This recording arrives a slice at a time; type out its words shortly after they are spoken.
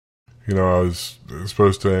I was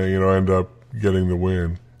supposed to, end up getting the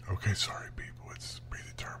win. Okay, sorry, people, it's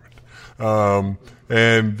predetermined.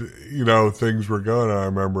 And, things were going. I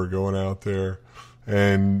remember going out there,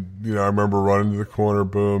 and, I remember running to the corner,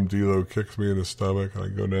 boom, D'Lo kicks me in the stomach, and I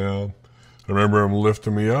go down. I remember him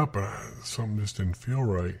lifting me up, and something just didn't feel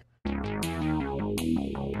right.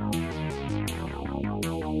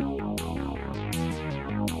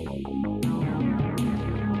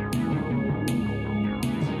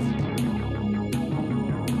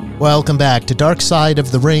 Welcome back to Dark Side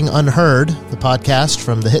of the Ring Unheard, the podcast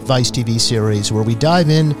from the hit Vice TV series where we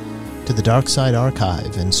dive in to the Dark Side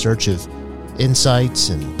archive in search of insights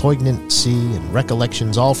and poignancy and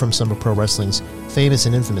recollections, all from some of pro wrestling's famous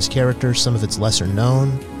and infamous characters, some of its lesser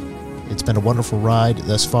known. It's been a wonderful ride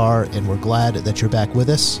thus far, and we're glad that you're back with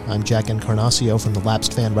us. I'm Jack Encarnacio from the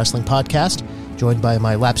Lapsed Fan Wrestling Podcast, joined by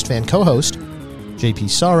my Lapsed Fan co-host, JP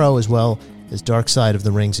Sorrow, as well as Dark Side of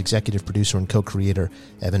the Ring's executive producer and co-creator,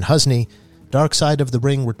 Evan Husney. Dark Side of the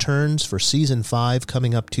Ring returns for Season 5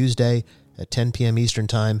 coming up Tuesday at 10 p.m. Eastern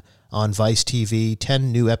Time on Vice TV.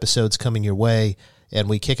 10 new episodes coming your way, and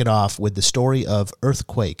we kick it off with the story of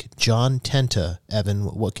Earthquake, John Tenta. Evan,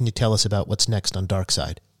 what can you tell us about what's next on Dark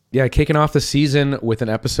Side? Yeah, kicking off the season with an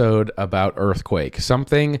episode about Earthquake,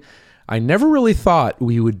 something I never really thought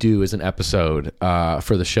we would do as an episode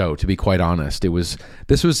for the show, to be quite honest.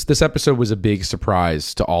 This episode was a big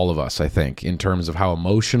surprise to all of us, I think, in terms of how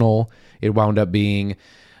emotional it wound up being.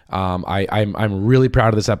 I'm really proud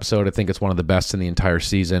of this episode. I think it's one of the best in the entire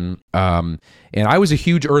season. And I was a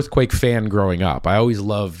huge Earthquake fan growing up. I always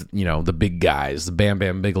loved, the big guys, the Bam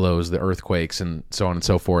Bam Bigelows, the Earthquakes, and so on and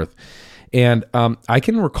so forth. And I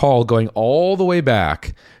can recall going all the way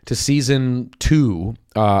back to season 2.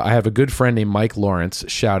 I have a good friend named Mike Lawrence,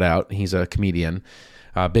 shout out. He's a comedian,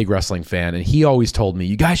 big wrestling fan. And he always told me,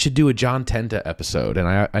 you guys should do a John Tenta episode. And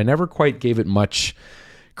I never quite gave it much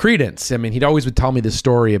credence. I mean, he'd always would tell me this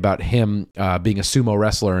story about him being a sumo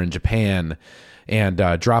wrestler in Japan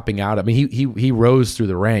and dropping out. I mean, he rose through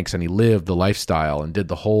the ranks and he lived the lifestyle and did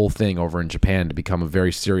the whole thing over in Japan to become a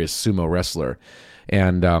very serious sumo wrestler.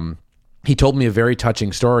 And he told me a very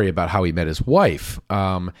touching story about how he met his wife.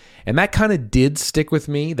 And that kind of did stick with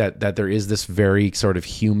me, that there is this very sort of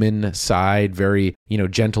human side, very,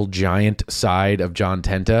 gentle giant side of John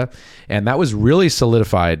Tenta. And that was really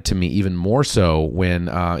solidified to me even more so when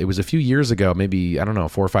it was a few years ago, maybe, 4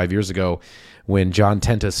 or 5 years ago, when John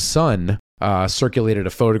Tenta's son circulated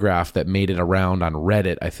a photograph that made it around on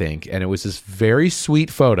Reddit, I think. And it was this very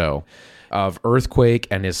sweet photo of Earthquake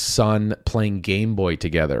and his son playing Game Boy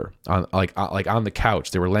together on on the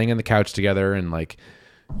couch. They were laying on the couch together, and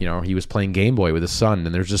he was playing Game Boy with his son.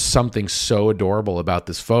 And there's just something so adorable about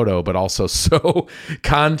this photo, but also so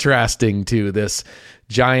contrasting to this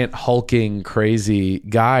giant hulking crazy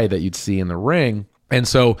guy that you'd see in the ring. And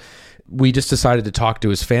so we just decided to talk to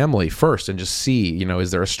his family first and just see,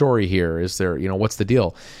 is there a story here? Is there, what's the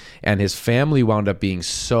deal? And his family wound up being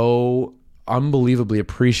so unbelievably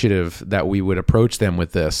appreciative that we would approach them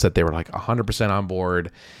with this, that they were like 100% on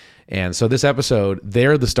board. And so this episode,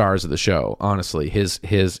 they're the stars of the show, honestly. His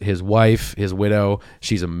wife, his widow,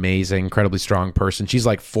 she's amazing, incredibly strong person. She's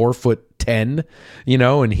like 4'10",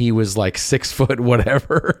 and he was like 6 foot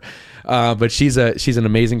whatever. But she's an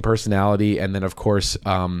amazing personality. And then of course,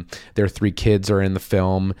 their 3 kids are in the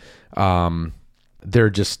film. They're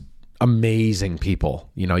just amazing people.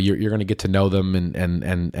 You're going to get to know them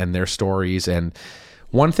and their stories. And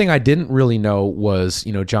one thing I didn't really know was,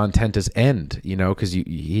 John Tenta's end, because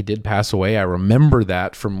he did pass away. I remember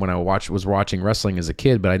that from when I was watching wrestling as a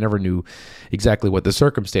kid, but I never knew exactly what the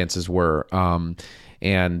circumstances were.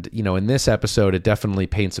 And, in this episode, it definitely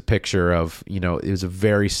paints a picture of, it was a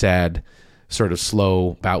very sad sort of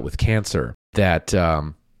slow bout with cancer that,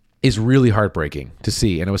 is really heartbreaking to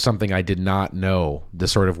see. And it was something I did not know, the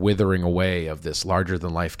sort of withering away of this larger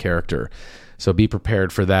than life character. So be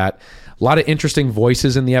prepared for that. A lot of interesting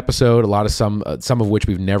voices in the episode, a lot of some of which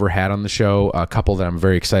we've never had on the show, a couple that I'm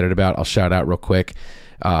very excited about. I'll shout out real quick.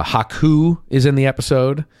 Haku is in the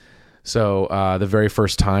episode. So the very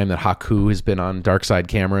first time that Haku has been on Dark Side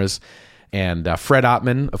cameras. And Fred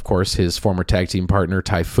Ottman, of course, his former tag team partner,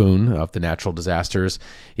 Typhoon of the Natural Disasters,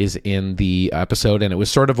 is in the episode. And it was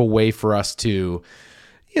sort of a way for us to,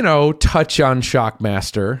 touch on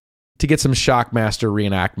Shockmaster, to get some Shockmaster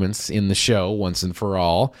reenactments in the show once and for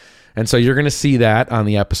all. And so you're going to see that on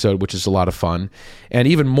the episode, which is a lot of fun. And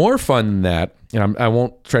even more fun than that, and I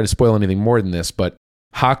won't try to spoil anything more than this, but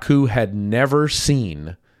Haku had never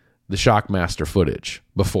seen the Shockmaster footage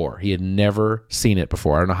before. He had never seen it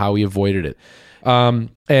before. I don't know how he avoided it. And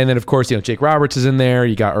then, of course, Jake Roberts is in there.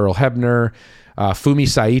 You got Earl Hebner. Fumi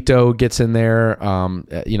Saito gets in there,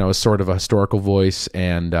 as sort of a historical voice,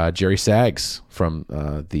 and Jerry Saggs from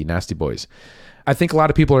the Nasty Boys. I think a lot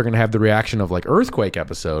of people are going to have the reaction of like, Earthquake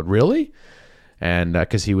episode, really? And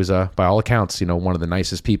because he was, by all accounts, one of the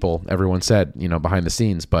nicest people, everyone said, behind the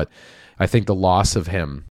scenes. But I think the loss of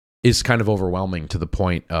him is kind of overwhelming to the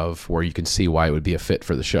point of where you can see why it would be a fit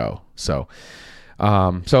for the show. So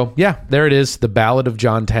yeah, there it is, the Ballad of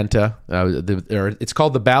John Tenta. It's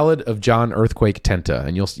called the Ballad of John Earthquake Tenta,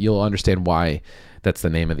 and you'll understand why that's the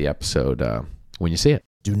name of the episode when you see it.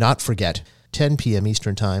 Do not forget, 10 p.m.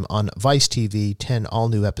 Eastern Time on Vice TV, 10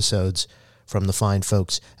 all-new episodes from the fine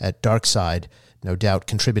folks at Darkside. No doubt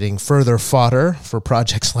contributing further fodder for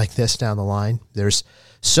projects like this down the line. There's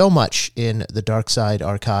so much in the Darkside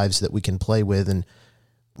archives that we can play with, and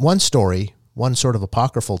one story, one sort of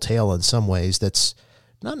apocryphal tale in some ways that's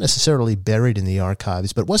not necessarily buried in the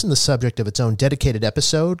archives, but wasn't the subject of its own dedicated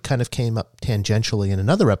episode, kind of came up tangentially in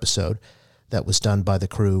another episode that was done by the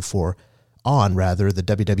crew the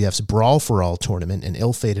WWF's Brawl for All tournament, an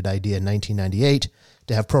ill-fated idea in 1998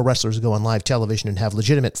 to have pro wrestlers go on live television and have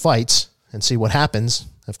legitimate fights and see what happens.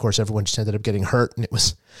 Of course, everyone just ended up getting hurt, and it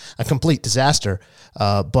was a complete disaster.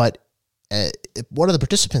 But one of the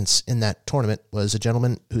participants in that tournament was a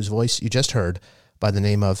gentleman whose voice you just heard by the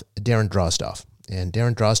name of Darren Drozdoff. And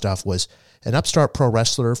Darren Drozdoff was an upstart pro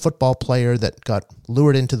wrestler, football player that got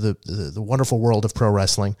lured into the wonderful world of pro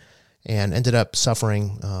wrestling and ended up suffering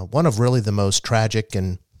one of really the most tragic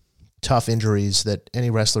and tough injuries that any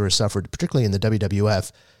wrestler has suffered, particularly in the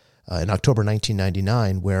WWF, in October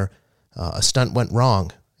 1999, where a stunt went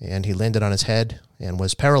wrong and he landed on his head and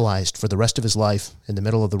was paralyzed for the rest of his life in the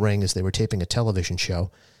middle of the ring as they were taping a television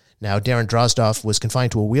show. Now, Darren Drozdoff was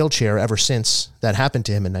confined to a wheelchair ever since that happened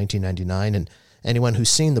to him in 1999, and anyone who's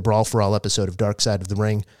seen the Brawl for All episode of Dark Side of the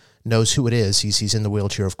Ring knows who it is. He's in the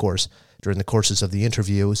wheelchair, of course, during the courses of the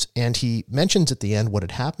interviews, and he mentions at the end what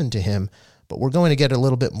had happened to him, but we're going to get a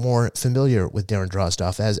little bit more familiar with Darren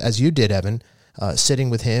Drozdoff, as you did, Evan,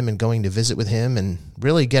 sitting with him and going to visit with him and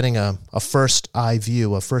really getting a first-eye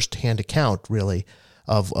view, a first-hand account, really,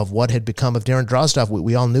 of what had become of Darren Drozdoff.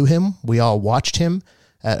 We all knew him. We all watched him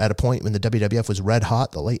at a point when the WWF was red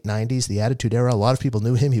hot, the late 90s, the Attitude Era. A lot of people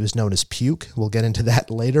knew him. He was known as Puke. We'll get into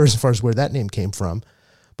that later as far as where that name came from.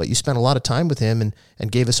 But you spent a lot of time with him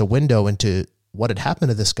and gave us a window into what had happened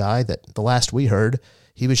to this guy that the last we heard,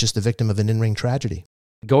 he was just the victim of an in-ring tragedy.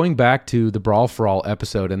 Going back to the Brawl for All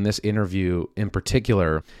episode, and this interview in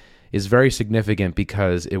particular is very significant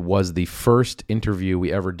because it was the first interview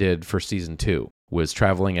we ever did for season 2. Was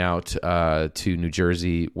traveling out to New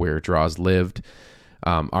Jersey where Droz lived.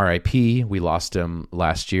 R.I.P. We lost him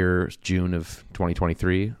last year, June of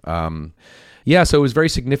 2023. So it was very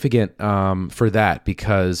significant for that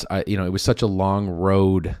because it was such a long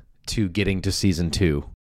road to getting to season 2.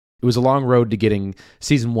 It was a long road to getting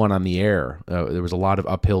season 1 on the air. There was a lot of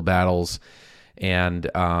uphill battles and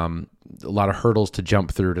a lot of hurdles to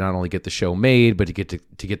jump through to not only get the show made, but to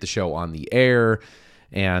get the show on the air.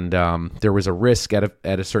 And there was a risk at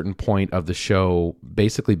a certain point of the show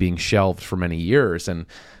basically being shelved for many years and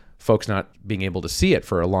folks not being able to see it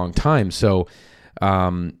for a long time. So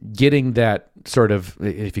getting that sort of,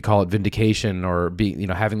 if you call it vindication, or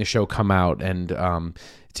having the show come out and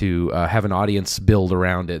to have an audience build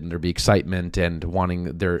around it and there be excitement and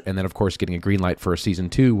and then of course getting a green light for a season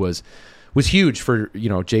 2 was huge for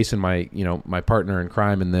Jason, my partner in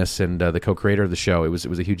crime in this, and the co-creator of the show. It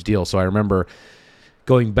was a huge deal. So I remember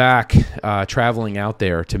going back, traveling out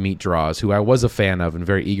there to meet Droz, who I was a fan of and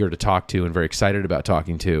very eager to talk to and very excited about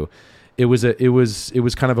talking to. It was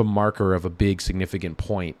kind of a marker of a big significant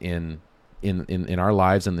point in our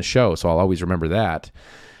lives and the show. So I'll always remember that.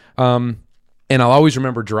 And I'll always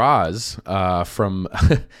remember Droz from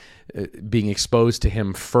being exposed to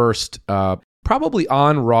him first, probably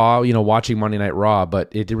on Raw, watching Monday Night Raw, but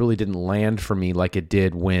it really didn't land for me like it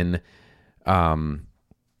did when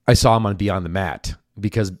I saw him on Beyond the Mat,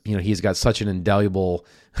 because he's got such an indelible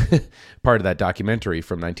part of that documentary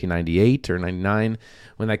from 1998 or 99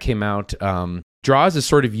 when that came out. Droz is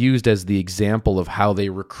sort of used as the example of how they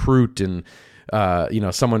recruit and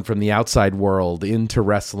someone from the outside world into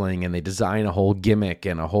wrestling, and they design a whole gimmick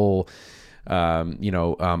and a whole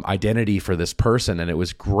identity for this person. And it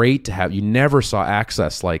was great to have. You never saw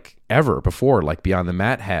access like ever before, like Beyond the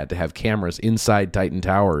Mat had, to have cameras inside Titan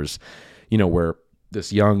Towers, where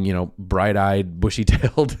this young, bright-eyed,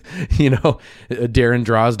 bushy-tailed, Darren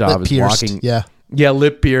Drozdoff is walking. Yeah,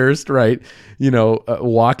 lip pierced, right?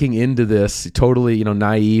 Walking into this totally,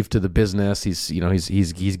 naive to the business.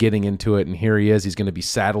 He's getting into it, and here he is. He's going to be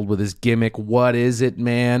saddled with his gimmick. What is it,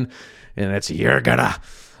 man? And it's, you're gonna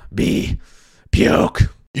be puke.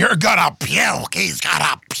 You're gonna puke. He's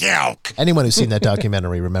gonna puke. Anyone who's seen that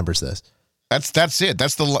documentary remembers this. That's it.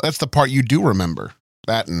 That's the part you do remember.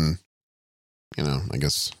 That and, I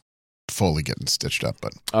guess Foley getting stitched up,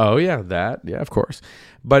 but Oh yeah, of course.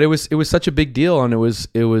 But it was such a big deal, and it was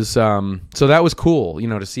so that was cool,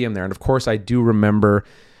 to see him there. And of course, I do remember,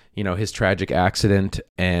 his tragic accident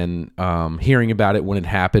and hearing about it when it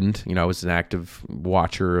happened. I was an active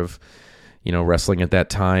watcher of, wrestling at that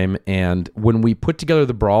time. And when we put together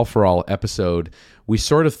the Brawl for All episode, we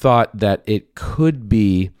sort of thought that it could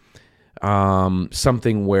be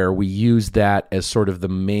something where we use that as sort of the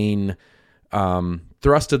main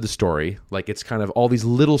thrust of the story. Like, it's kind of all these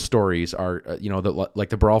little stories are, like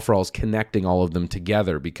the Brawl for All is connecting all of them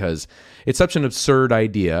together, because it's such an absurd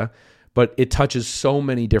idea, but it touches so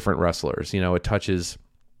many different wrestlers. It touches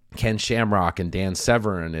Ken Shamrock and Dan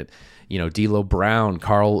Severn, it, D'Lo Brown,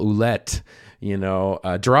 Carl Ouellette,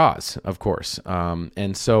 Droz, of course.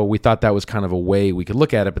 And so we thought that was kind of a way we could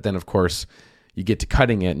look at it. But then, of course, you get to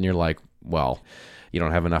cutting it and you're like, well, you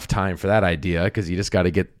don't have enough time for that idea, because you just got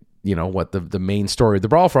to get, what the main story of the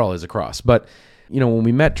Brawl for All is across. But, when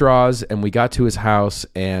we met Droz and we got to his house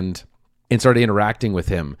and started interacting with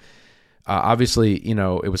him, obviously,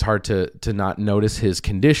 it was hard to not notice his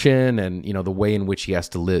condition and, the way in which he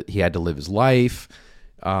had to live his life,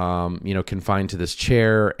 confined to this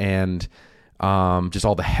chair, and just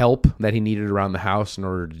all the help that he needed around the house in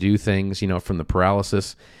order to do things, from the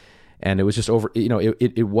paralysis. And it was just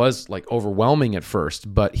it was like overwhelming at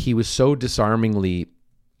first, but he was so disarmingly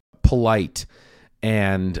polite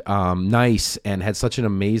and nice, and had such an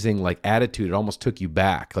amazing attitude. It almost took you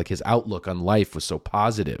back. Like, his outlook on life was so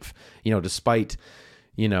positive, despite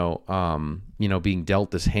being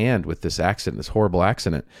dealt this hand with this accident, this horrible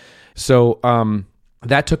accident. So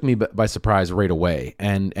that took me by surprise right away,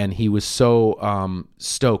 and he was so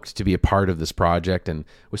stoked to be a part of this project, and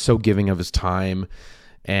was so giving of his time,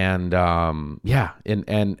 and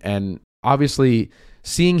and obviously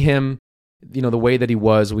seeing him, the way that he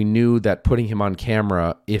was, we knew that putting him on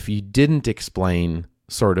camera, if you didn't explain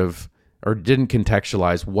sort of, or didn't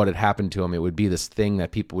contextualize what had happened to him, it would be this thing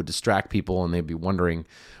that people would distract people, and they'd be wondering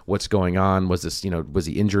what's going on. Was this, was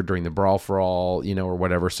he injured during the Brawl for All, or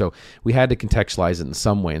whatever. So we had to contextualize it in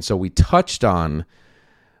some way. And so we touched on,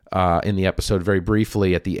 in the episode very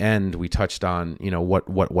briefly at the end, we touched on,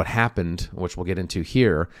 what happened, which we'll get into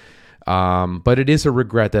here. But it is a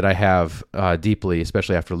regret that I have deeply,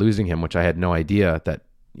 especially after losing him, which I had no idea that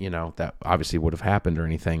that obviously would have happened or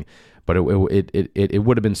anything. But it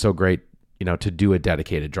would have been so great, to do a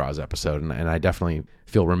dedicated Droz episode, and I definitely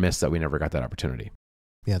feel remiss that we never got that opportunity.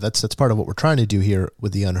 Yeah, that's part of what we're trying to do here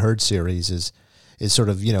with the Unheard series is sort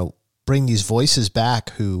of bring these voices back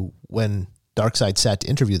who, when Darkseid sat to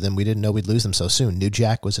interview them, we didn't know we'd lose them so soon. New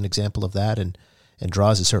Jack was an example of that, and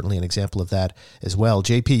Droz is certainly an example of that as well.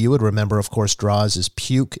 JP, you would remember, of course, Droz is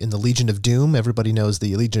Puke in the Legion of Doom. Everybody knows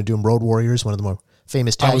the Legion of Doom Road Warriors, one of the more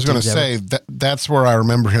famous tag teams. I was going to say, that's where I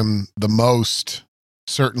remember him the most,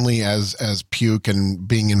 certainly as Puke, and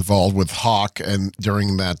being involved with Hawk, and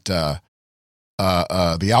during that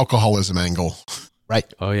the alcoholism angle.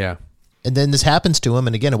 Right. Oh, yeah. And then this happens to him,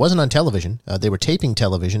 and again, it wasn't on television. They were taping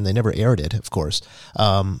television. They never aired it, of course.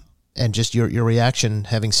 And just your reaction,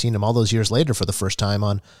 having seen him all those years later for the first time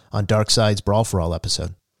on Darkseid's Brawl for All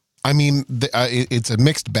episode. I mean, it's a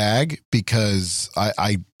mixed bag, because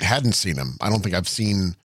I hadn't seen him. I don't think I've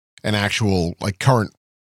seen an actual current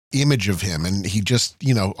image of him, and he just,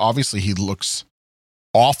 obviously he looks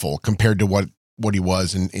awful compared to what he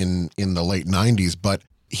was in the late 90s. But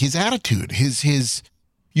his attitude, his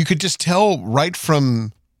you could just tell right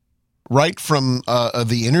from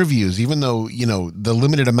the interviews, even though, the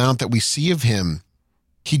limited amount that we see of him,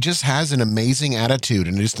 he just has an amazing attitude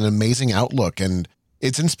and just an amazing outlook, and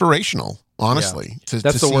it's inspirational, honestly. Yeah.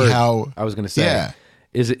 That's the see word how I was going to say. Yeah.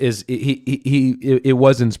 It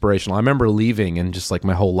was inspirational. I remember leaving and just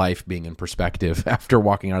my whole life being in perspective after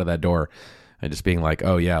walking out of that door, and just being like,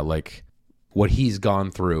 oh yeah, what he's gone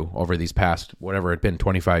through over these past, whatever it been,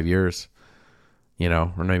 25 years,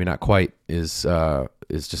 or maybe not quite, is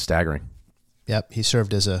just staggering. Yep. He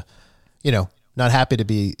served as a, not happy to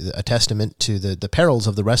be a testament to the perils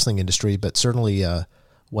of the wrestling industry, but certainly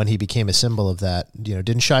when he became a symbol of that,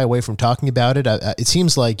 didn't shy away from talking about it. It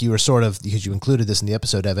seems like you were sort of, because you included this in the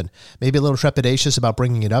episode, Evan, maybe a little trepidatious about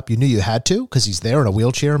bringing it up. You knew you had to, because he's there in a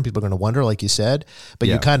wheelchair and people are going to wonder, like you said, but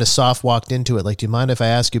you kind of soft walked into it. Like, do you mind if I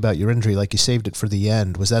ask you about your injury? Like, you saved it for the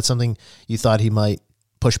end. Was that something you thought he might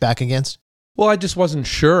push back against? Well, I just wasn't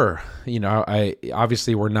sure. I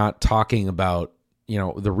obviously we're not talking about,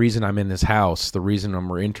 the reason I'm in this house, the reason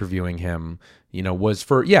we're interviewing him, was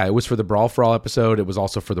for the Brawl for All episode. It was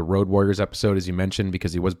also for the Road Warriors episode, as you mentioned,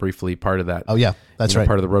 because he was briefly part of that. Oh yeah, that's right.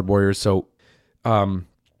 Part of the Road Warriors. So,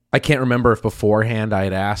 I can't remember if beforehand I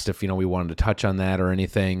had asked if, we wanted to touch on that or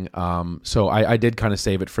anything. So I did kind of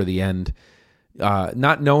save it for the end,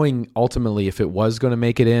 not knowing ultimately if it was going to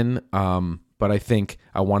make it in. But I think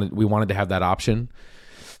we wanted to have that option.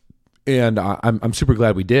 And I'm super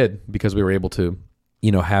glad we did, because we were able to,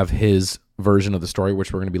 have his version of the story,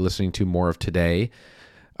 which we're going to be listening to more of today.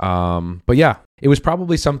 But yeah, it was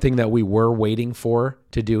probably something that we were waiting for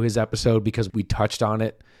to do his episode, because we touched on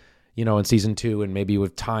it, in season 2, and maybe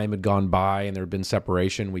with time had gone by and there had been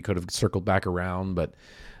separation, we could have circled back around, but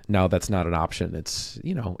now that's not an option. It's,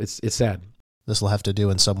 it's sad. This will have to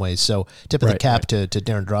do in some ways. So tip of the cap to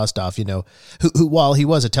Darren Drozdov, who while he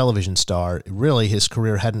was a television star, really his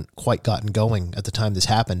career hadn't quite gotten going at the time this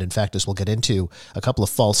happened. In fact, as we'll get into, a couple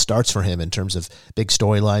of false starts for him in terms of big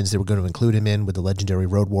storylines they were going to include him in with the legendary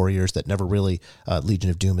Road Warriors that never really,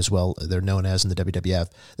 Legion of Doom as well, they're known as in the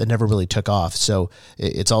WWF, that never really took off. So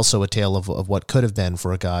it's also a tale of what could have been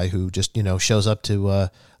for a guy who just, shows up to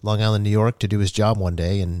Long Island, New York to do his job one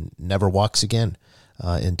day and never walks again.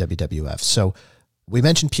 In WWF. So we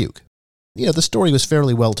mentioned Puke. The story was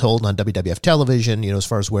fairly well told on WWF television, as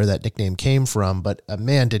far as where that nickname came from. But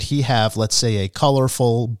man, did he have, let's say, a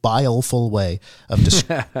colorful, bileful way of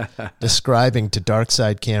describing to dark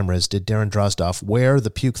side cameras, did Darren Drozdov, where the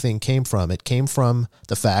puke thing came from. It came from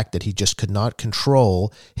the fact that he just could not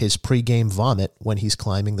control his pregame vomit when he's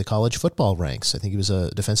climbing the college football ranks. I think he was a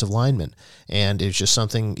defensive lineman. And it's just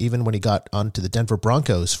something, even when he got onto the Denver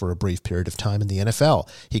Broncos for a brief period of time in the NFL,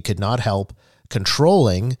 he could not help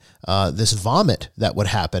controlling this vomit that would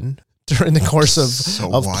happen during the course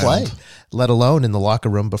of play, let alone in the locker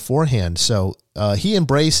room beforehand. So he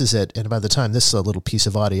embraces it, and by the time this little piece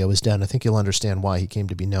of audio is done, I think you'll understand why he came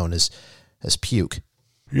to be known as Puke.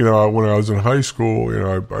 When I was in high school,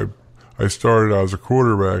 I started, I was a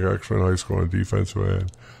quarterback actually in high school on a defensive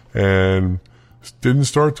end, and didn't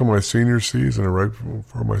start till my senior season, or right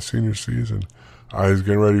before my senior season. I was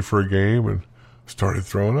getting ready for a game and started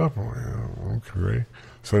throwing up. I'm like, oh, okay, great.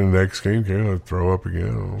 So the next game came, I'd throw up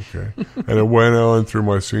again. Oh, okay. And it went on through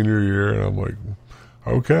my senior year, and I'm like,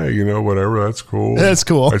 okay, whatever, that's cool. That's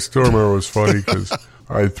cool. I still remember it was funny because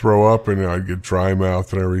I'd throw up and I'd get dry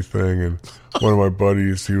mouth and everything. And one of my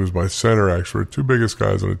buddies, he was my center, actually, the two biggest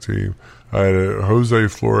guys on the team. I had Jose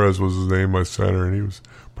Flores was his name, my center, and he was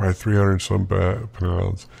probably 300-some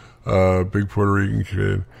pounds, big Puerto Rican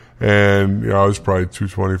kid. And I was probably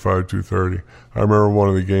 225, 230. I remember one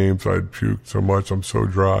of the games I'd puked so much, I'm so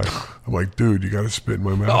dry. I'm like, dude, you got to spit in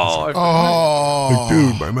my mouth. Like,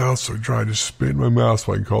 dude, my mouth's so dry, just spit in my mouth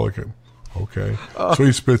so I can call it. Okay. So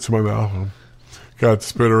he spits in my mouth. Got to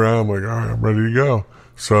spit around. I'm like, all right, I'm ready to go.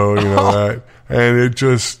 So, that, and it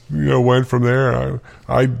just, went from there.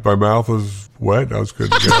 My mouth was wet. I was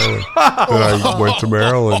good to go. Then I went to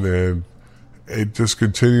Maryland, and it just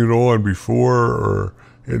continued on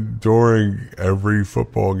during every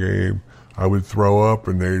football game. I would throw up,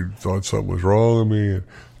 and they thought something was wrong with me, and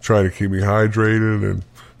try to keep me hydrated. And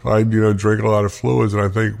I, drink a lot of fluids. And I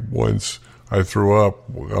think once I threw up,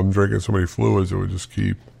 I'm drinking so many fluids, it would just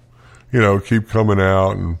keep coming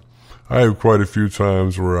out. And I had quite a few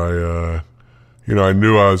times where I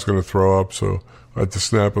knew I was going to throw up. So at the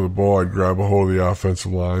snap of the ball, I'd grab a hold of the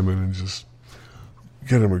offensive lineman and just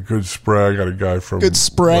get him a good spray. I got a guy from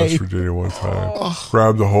West Virginia one time.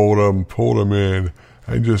 Grabbed a hold of him, pulled him in,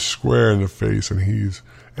 and just square in the face, and he's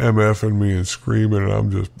MFing me and screaming, and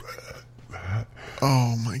I'm just...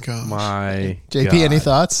 Oh, my God. JP, God. Any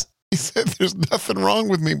thoughts? He said there's nothing wrong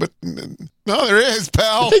with me, but no, there is,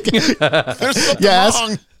 pal. There's something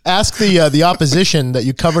wrong. Ask the opposition that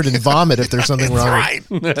you covered in vomit if there's something wrong. Right.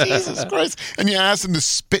 Jesus Christ. And you ask them to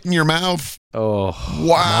spit in your mouth. Oh.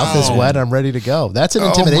 Wow. Mouth is wet, I'm ready to go. That's an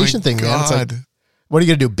intimidation thing, man. It's like, what are you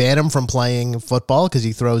going to do, ban him from playing football because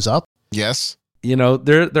he throws up? Yes.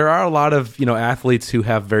 There are a lot of, athletes who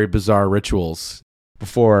have very bizarre rituals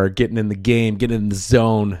before getting in the game, getting in the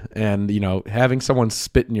zone, and, having someone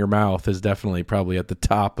spit in your mouth is definitely probably at the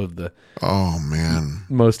top of the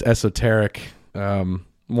most esoteric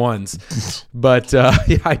ones. But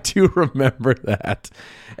I do remember that.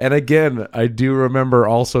 And again, I do remember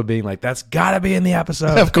also being like, that's got to be in the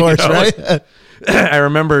episode. Of course, right? I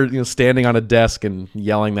remember standing on a desk and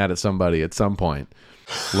yelling that at somebody at some point.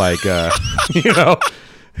 Like,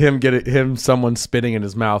 someone spitting in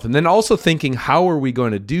his mouth, and then also thinking, how are we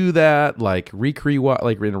going to do that? Like like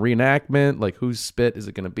in a reenactment, like whose spit is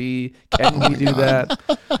it going to be? Can we do that?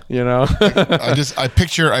 You know, I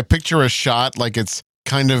picture a shot like it's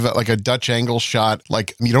kind of like a Dutch angle shot.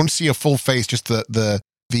 Like you don't see a full face, just the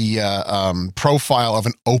profile of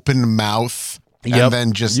an open mouth, and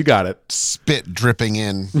then just you got it, spit dripping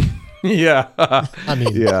in. Yeah, I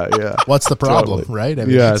mean, yeah. What's the problem, Totally. right? I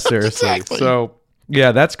mean, Yeah, seriously. Exactly. So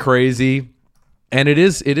yeah, that's crazy, and it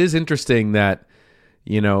is interesting that,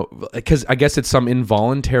 you know, because I guess it's some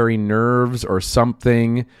involuntary nerves or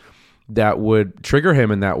something that would trigger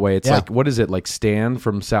him in that way. It's like, what is it, like Stan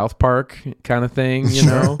from South Park kind of thing, you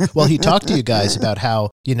know? Well, he talked to you guys about how,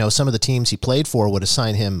 you know, some of the teams he played for would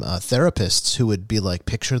assign him therapists who would be like,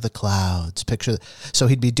 picture the clouds, so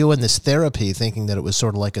he'd be doing this therapy thinking that it was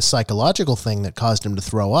sort of like a psychological thing that caused him to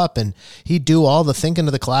throw up, and he'd do all the thinking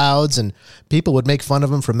of the clouds, and people would make fun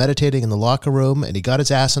of him for meditating in the locker room, and he got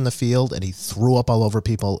his ass on the field and he threw up all over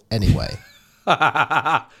people anyway.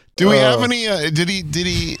 Do we have any? Did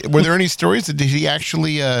he? Were there any stories? Did he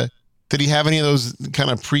actually? Did he have any of those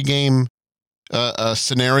kind of pregame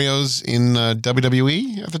scenarios in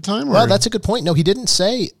WWE at the time? Or? Well, that's a good point. No, he didn't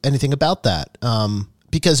say anything about that.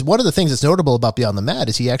 Because one of the things that's notable about Beyond the Mat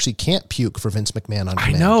is he actually can't puke for Vince McMahon on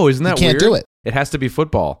command. I know, isn't that he can't weird? do it. It has to be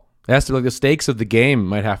football. It has to be like the stakes of the game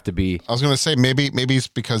might have to be. I was going to say maybe it's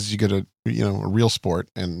because you get a real sport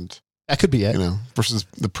and. That could be it. Versus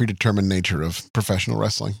the predetermined nature of professional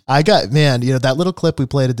wrestling. That little clip we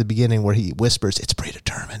played at the beginning where he whispers, "It's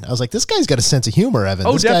predetermined." I was like, this guy's got a sense of humor, Evan.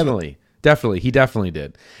 Oh, definitely. He definitely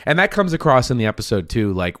did. And that comes across in the episode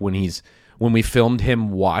too, like when we filmed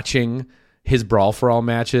him watching his Brawl for All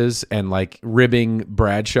matches and like ribbing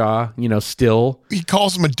Bradshaw, still. He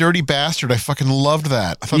calls him a dirty bastard. I fucking loved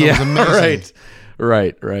that. I thought that was amazing.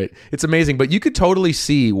 Right. It's amazing. But you could totally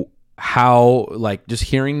see how, like, just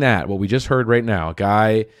hearing that, what we just heard right now, a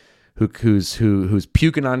guy who's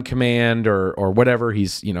puking on command or whatever,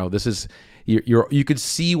 he's, this is, you could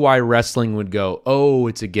see why wrestling would go, oh,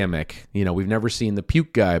 it's a gimmick. We've never seen the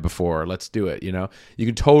puke guy before. Let's do it. You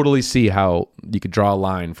could totally see how you could draw a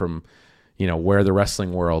line from, where the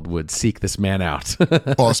wrestling world would seek this man out.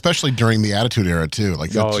 Well, especially during the Attitude Era too. Like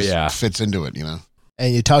that just fits into it,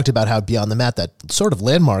 And you talked about how Beyond the Mat, that sort of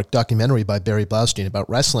landmark documentary by Barry Blaustein about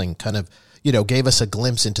wrestling, kind of, gave us a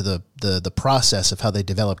glimpse into the process of how they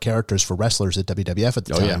develop characters for wrestlers at WWF at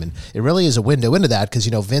the time. Yeah. And it really is a window into that because,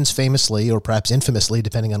 Vince famously, or perhaps infamously,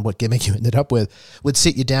 depending on what gimmick you ended up with, would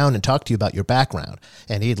sit you down and talk to you about your background.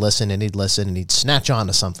 And he'd listen and he'd snatch on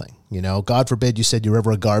to something. God forbid you said you're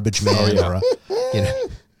ever a garbage man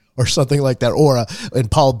or something like that. Or in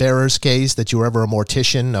Paul Bearer's case, that you were ever a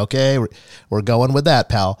mortician. Okay, we're going with that,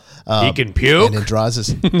 pal. He can puke. And in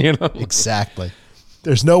Droz's, exactly.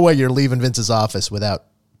 There's no way you're leaving Vince's office without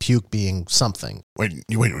puke being something. Wait,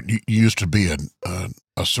 you used to be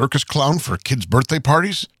a circus clown for kids' birthday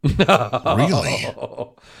parties? Really?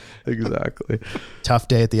 Exactly. Tough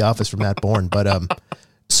day at the office for Matt Bourne. But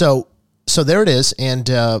so there it is. And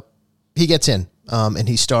he gets in and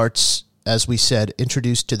he starts, as we said,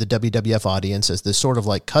 introduced to the WWF audience as this sort of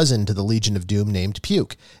like cousin to the Legion of Doom named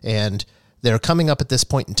Puke. And they're coming up at this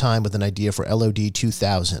point in time with an idea for LOD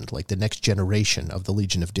 2000, like the next generation of the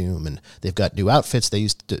Legion of Doom. And they've got new outfits. They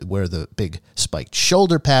used to wear the big spiked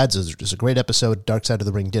shoulder pads. There's a great episode Dark Side of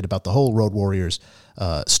the Ring did about the whole Road Warriors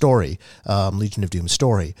story, Legion of Doom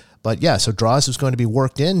story. But yeah, so Droz was going to be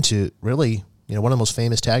worked into really, one of the most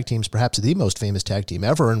famous tag teams, perhaps the most famous tag team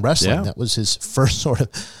ever in wrestling. Yeah. That was his first sort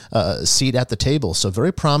of seat at the table. So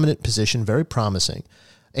very prominent position, very promising.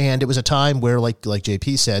 And it was a time where, like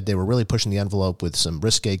JP said, they were really pushing the envelope with some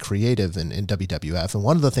risque creative in WWF. And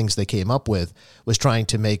one of the things they came up with was trying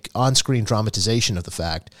to make on-screen dramatization of the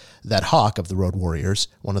fact that Hawk of the Road Warriors,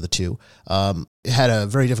 one of the two, had a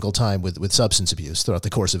very difficult time with substance abuse throughout the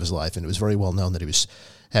course of his life. And it was very well known that he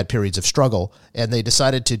had periods of struggle. And they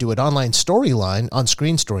decided to do an on-screen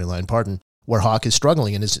storyline, where Hawk is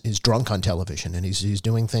struggling and is drunk on television, and he's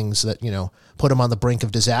doing things that, put him on the brink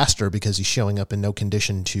of disaster because he's showing up in no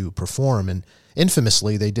condition to perform. And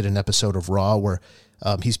infamously, they did an episode of Raw where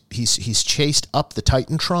he's chased up the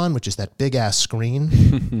Titantron, which is that big ass screen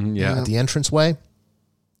at the entranceway.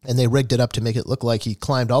 And they rigged it up to make it look like he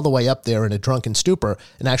climbed all the way up there in a drunken stupor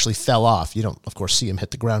and actually fell off. You don't, of course, see him hit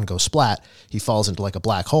the ground and go splat. He falls into like a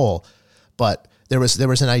black hole. But there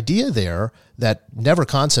was an idea there that never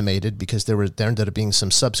consummated because there ended up being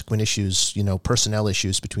some subsequent issues, personnel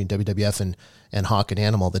issues between WWF and Hawk and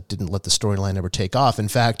Animal that didn't let the storyline ever take off. In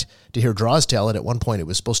fact, to hear Droz tell it at one point, it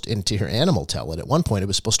was supposed to, and to hear Animal tell it at one point, it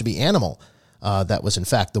was supposed to be Animal that was in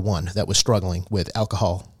fact the one that was struggling with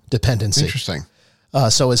alcohol dependency. Interesting.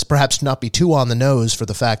 So as perhaps not be too on the nose for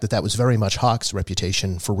the fact that was very much Hawk's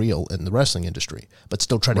reputation for real in the wrestling industry, but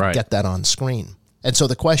still trying to get that on screen. And so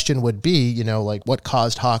the question would be, like what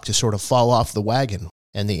caused Hawk to sort of fall off the wagon?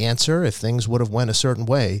 And the answer, if things would have went a certain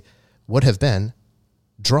way, would have been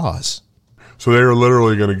Droz. So they were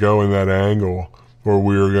literally going to go in that angle where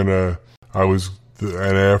we were going to,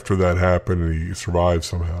 and after that happened, he survived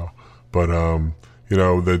somehow. But, that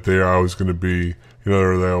I was going to be,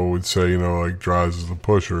 they would say, like Droz is the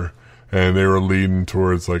pusher. And they were leading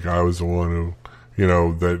towards, like, I was the one who,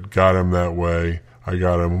 that got him that way. I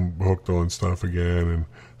got him hooked on stuff again. And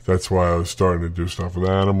that's why I was starting to do stuff with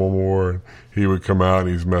Animal more. And he would come out and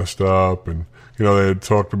he's messed up. And, they had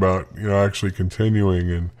talked about, actually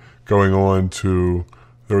continuing and going on to,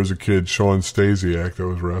 there was a kid, Sean Stasiak, that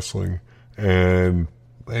was wrestling. And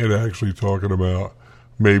they had actually talking about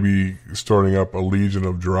maybe starting up a Legion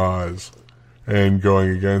of Droz and going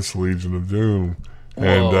against the Legion of Doom. Whoa.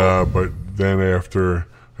 And but then after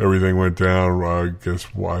everything went down,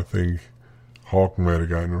 I think Hawk might have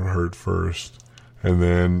gotten hurt first, and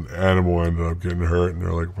then Animal ended up getting hurt, and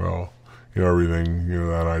they're like, well, everything,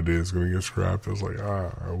 that idea is going to get scrapped. I was like,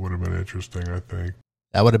 it would have been interesting, I think.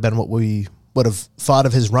 That would have been what we would have thought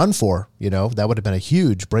of his run for, that would have been a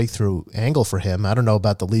huge breakthrough angle for him. I don't know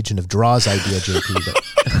about the Legion of Droz idea, JP,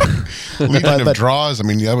 but Legion of Droz,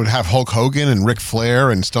 that would have Hulk Hogan and Ric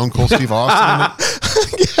Flair and Stone Cold Steve Austin in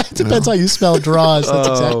it. Yeah, it depends how you spell Droz. That's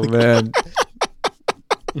exactly man.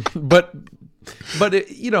 but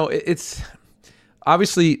it's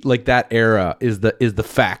obviously like that era is the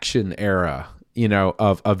faction era,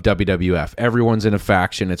 of WWF. Everyone's in a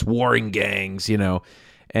faction. It's warring gangs,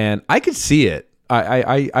 and I could see it.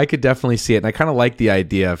 I could definitely see it. And I kind of like the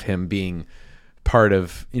idea of him being part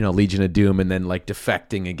of, Legion of Doom and then like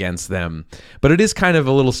defecting against them. But it is kind of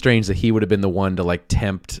a little strange that he would have been the one to like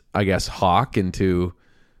tempt, I guess, Hawk into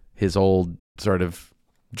his old sort of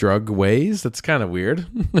drug ways. That's kind of weird.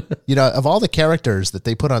 Of all the characters that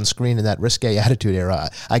they put on screen in that risque attitude era,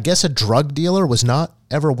 I guess a drug dealer was not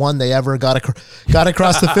ever one they ever got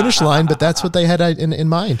across the finish line, but that's what they had in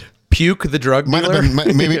mind. Puke the drug dealer. Might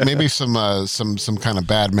have been maybe some kind of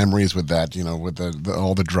bad memories with that, with the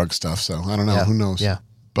all the drug stuff. So I don't know. Yeah. Who knows? Yeah.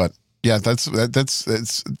 But yeah,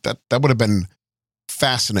 that would have been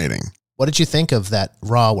fascinating. What did you think of that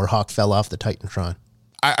Raw where Hawk fell off the Titantron?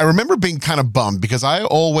 I remember being kind of bummed because I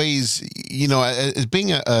always, as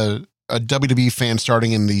being a WWE fan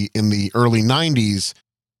starting in the early 90s,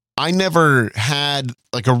 I never had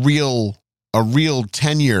like a real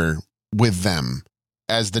tenure with them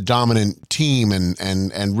as the dominant team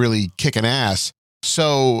and really kicking ass.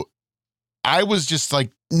 So I was just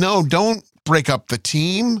like, no, don't break up the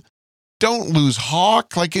team. Don't lose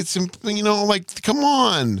Hawk. Like it's, like, come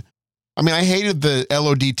on. I hated the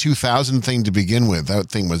LOD 2000 thing to begin with. That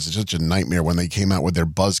thing was such a nightmare when they came out with their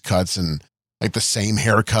buzz cuts and like the same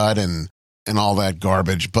haircut and all that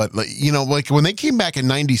garbage. But like when they came back in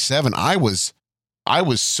 97, I was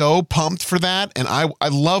so pumped for that. And I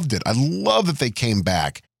loved it. I love that they came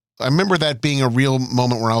back. I remember that being a real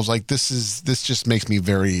moment where I was like, this just makes me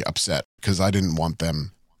very upset because I didn't want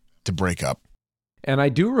them to break up. And I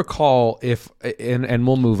do recall and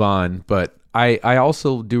we'll move on, but I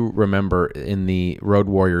also do remember in the Road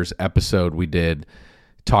Warriors episode we did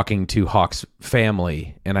talking to Hawk's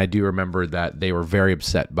family, and I do remember that they were very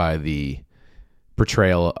upset by the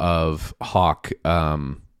portrayal of Hawk,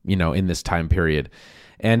 in this time period.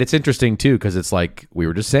 And it's interesting, too, because it's like we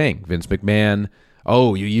were just saying, Vince McMahon,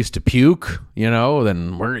 oh, you used to puke,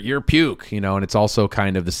 then you're puke, and it's also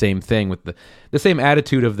kind of the same thing with the same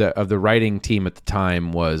attitude of the writing team at the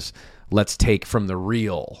time was, let's take from the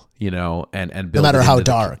real, and build. No matter how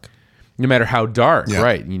dark. No matter how dark, yeah.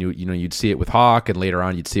 Right? You'd see it with Hawk, and later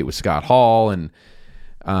on you'd see it with Scott Hall, and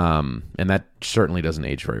that certainly doesn't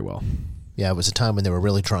age very well. Yeah, it was a time when they were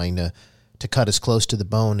really trying to cut as close to the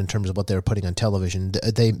bone in terms of what they were putting on television.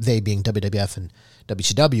 They being WWF and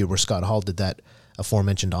WCW, where Scott Hall did that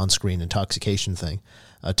aforementioned on-screen intoxication thing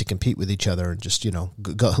to compete with each other and just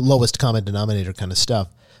go lowest common denominator kind of stuff,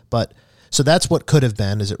 but. So that's what could have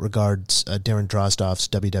been as it regards Darren Drozdov's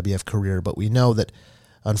WWF career. But we know that,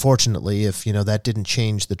 unfortunately, if that didn't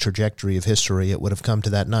change the trajectory of history, it would have come to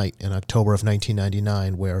that night in October of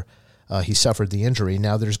 1999 where he suffered the injury.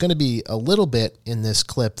 Now, there's going to be a little bit in this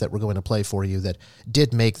clip that we're going to play for you that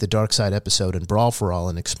did make the Dark Side episode in Brawl for All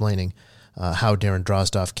in explaining how Darren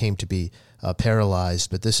Drozdov came to be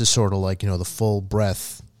paralyzed. But this is sort of like, the full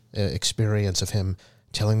breath experience of him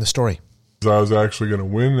telling the story. I was actually going to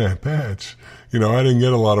win that match. I didn't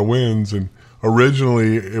get a lot of wins, and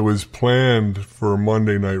originally it was planned for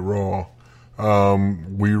Monday Night Raw.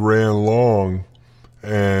 We ran long,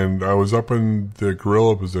 and I was up in the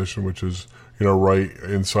gorilla position, which is, right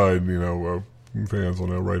inside, fans will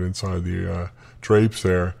know, right inside the drapes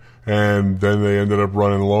there. And then they ended up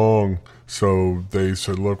running long, so they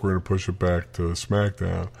said, look, we're going to push it back to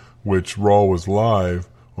SmackDown, which Raw was live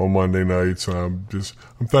on Monday nights. And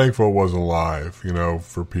I'm thankful it wasn't live,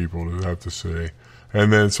 for people to have to see.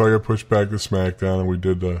 And then so I got pushed back to SmackDown, and we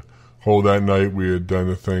did the whole that night. We had done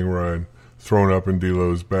the thing where I'd thrown up in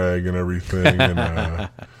D'Lo's bag and everything, and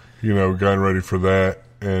gotten ready for that.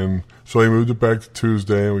 And so they moved it back to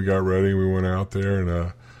Tuesday, and we got ready. We went out there, and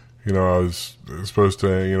I was supposed to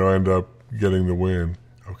end up getting the win.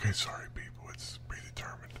 Okay, sorry people, it's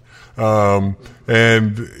predetermined.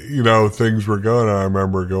 And things were going. I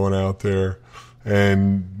remember going out there,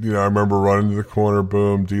 and I remember running to the corner.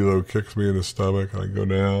 Boom, D'Lo kicks me in the stomach, and I go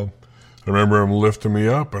down. I remember him lifting me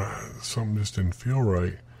up, and something just didn't feel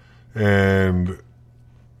right. And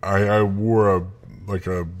I wore a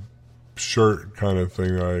shirt kind of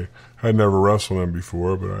thing. I had never wrestled him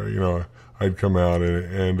before, but I'd come out in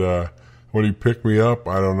it. And when he picked me up,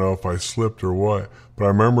 I don't know if I slipped or what, but I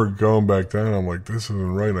remember going back down. I'm like, this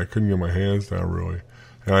isn't right. And I couldn't get my hands down really.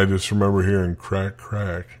 And I just remember hearing crack,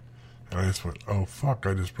 crack. And I just went, oh fuck!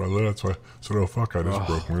 That's why I said, oh fuck! I just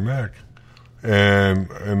broke my neck. And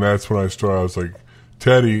that's when I started. I was like,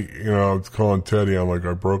 Teddy, I was calling Teddy. I'm like,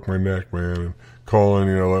 I broke my neck, man. And calling,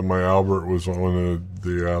 like my Albert was on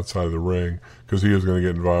the outside of the ring because he was going to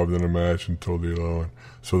get involved in a match and told D'Lo. And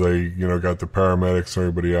so they, got the paramedics and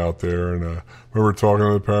everybody out there. And I remember talking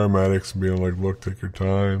to the paramedics and being like, look, take your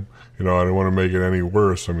time. I didn't want to make it any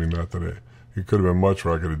worse. I mean, not that it could have been much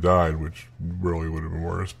where I could have died, which really would have been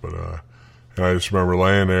worse. But and I just remember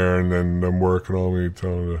laying there and then them working on me,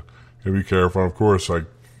 telling me to be careful. And of course,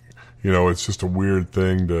 it's just a weird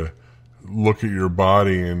thing to look at your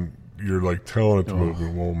body and you're like telling it to move, it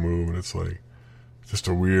won't move, and it's like just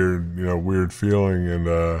a weird feeling.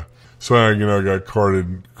 And so I got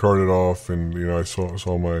carted off, and I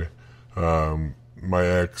saw my my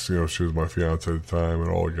ex, she was my fiance at the time, and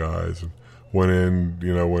all the guys, and went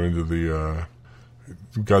into the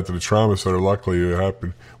got to the trauma center. Luckily, it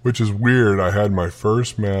happened, which is weird. I had my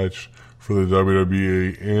first match for the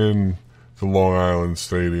WWE in the Long Island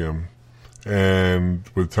Stadium, and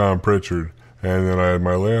with Tom Pritchard. And then I had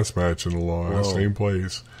my last match in the Long Island, same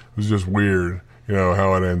place. It was just weird,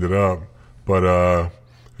 how it ended up. But,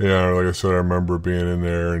 like I said, I remember being in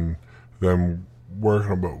there and them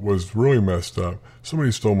working. But what was really messed up,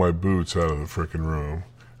 somebody stole my boots out of the freaking room,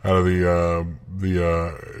 out of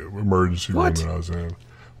the emergency room that I was in.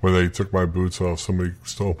 When they took my boots off, somebody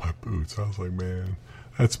stole my boots. I was like, man,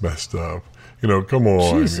 that's messed up. Come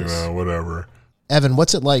on, Jesus. Whatever. Evan,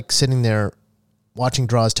 what's it like sitting there watching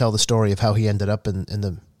Droz tell the story of how he ended up in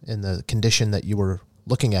the condition that you were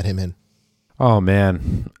looking at him in? Oh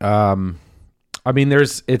man. I mean,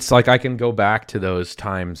 it's like I can go back to those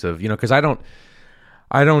times of, cause I don't,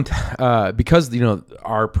 because,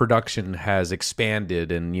 our production has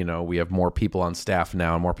expanded and, we have more people on staff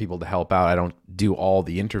now and more people to help out. I don't do all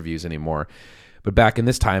the interviews anymore, but back in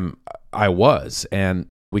this time I was, and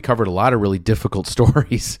we covered a lot of really difficult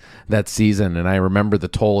stories that season. And I remember the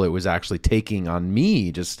toll it was actually taking on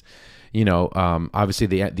me, just, obviously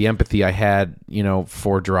the empathy I had,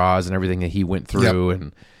 for Droz and everything that he went through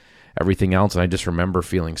and everything else. And I just remember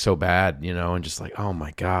feeling so bad, and just like, oh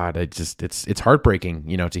my God, it's heartbreaking,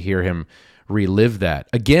 to hear him relive that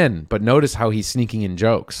again. But notice how he's sneaking in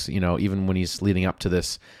jokes, even when he's leading up to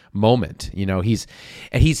this moment,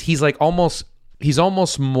 he's like almost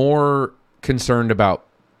more concerned about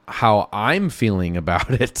how I'm feeling about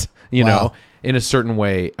it, know, in a certain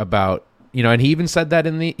way about, and he even said that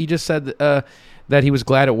he just said that he was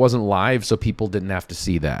glad it wasn't live so people didn't have to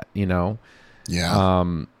see that, Yeah.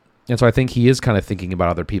 And so I think he is kind of thinking about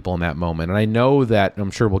other people in that moment. And I know that,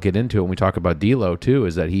 I'm sure we'll get into it when we talk about D'Lo too,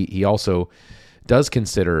 is that he also does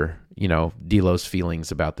consider, D'Lo's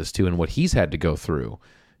feelings about this too and what he's had to go through,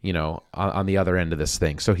 on the other end of this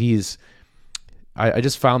thing. So I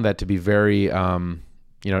just found that to be very,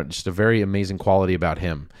 just a very amazing quality about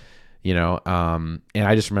him, and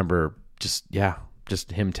I just remember just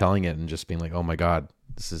him telling it and just being like, oh my God,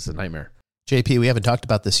 this is a nightmare. JP, we haven't talked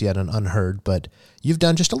about this yet on Unheard, but you've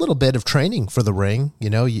done just a little bit of training for the ring.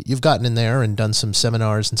 You've gotten in there and done some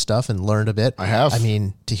seminars and stuff and learned a bit. I have. I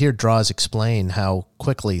mean, to hear Droz explain how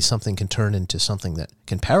quickly something can turn into something that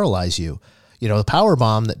can paralyze you. The power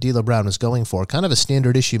bomb that D'Lo Brown was going for, kind of a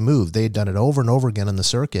standard issue move. They had done it over and over again on the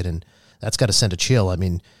circuit, and that's got to send a chill. I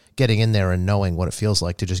mean, getting in there and knowing what it feels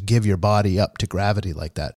like to just give your body up to gravity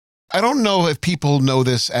like that. I don't know if people know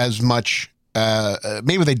this as much.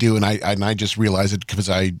 Maybe they do, and I just realized it because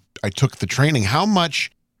I took the training. How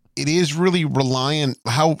much it is really reliant,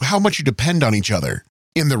 how much you depend on each other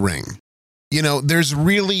in the ring. You know, there's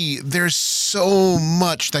so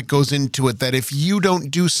much that goes into it that if you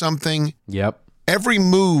don't do something, Yep. every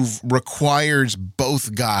move requires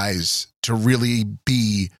both guys to really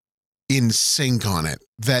be in sync on it.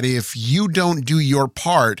 That if you don't do your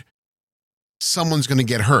part, someone's going to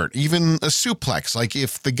get hurt. Even a suplex, like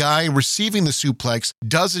if the guy receiving the suplex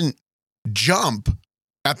doesn't jump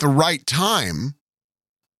at the right time,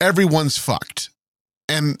 everyone's fucked.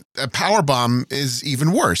 And a power bomb is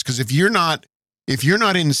even worse because if you're not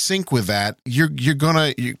in sync with that, you're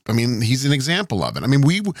gonna. I mean, he's an example of it. I mean,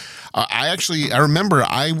 I remember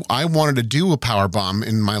I wanted to do a power bomb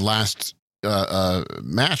in my last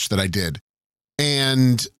match that I did,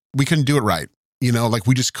 and we couldn't do it right. You know, like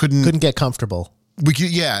we just couldn't get comfortable. Like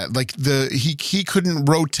he couldn't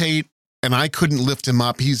rotate, and I couldn't lift him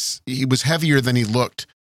up. He was heavier than he looked,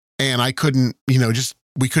 and I couldn't.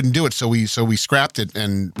 We couldn't do it, so we scrapped it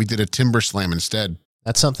and we did a timber slam instead.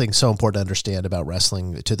 That's something so important to understand about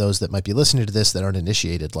wrestling to those that might be listening to this that aren't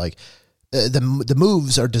initiated. Like the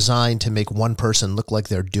moves are designed to make one person look like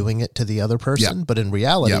they're doing it to the other person, but in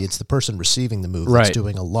reality, it's the person receiving the move that's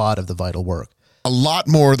doing a lot of the vital work. A lot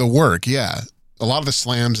more of the work, yeah. A lot of the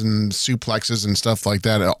slams and suplexes and stuff like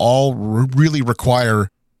that all really require,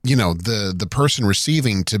 the person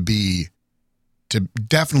receiving to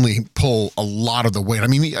definitely pull a lot of the weight. I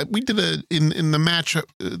mean, we did in the match,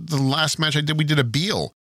 the last match I did, we did a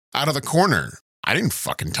Beal out of the corner. I didn't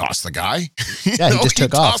fucking toss the guy. He just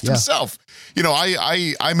took off. Tossed himself.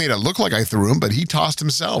 I made it look like I threw him, but he tossed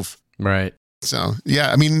himself. Right. So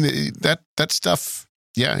yeah, I mean that stuff.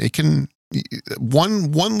 Yeah, it can.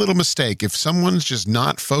 One little mistake, if someone's just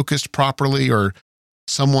not focused properly, or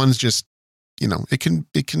someone's just, I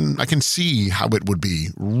can see how it would be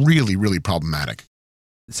really, really problematic.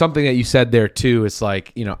 Something that you said there too is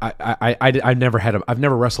like, I've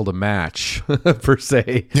never wrestled a match per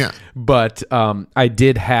se. Yeah. But I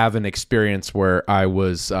did have an experience where I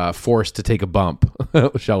was forced to take a bump,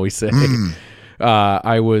 shall we say.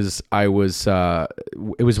 It was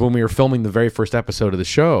when we were filming the very first episode of the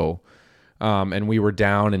show. And we were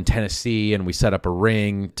down in Tennessee, and we set up a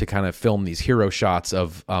ring to kind of film these hero shots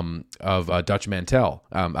of Dutch Mantel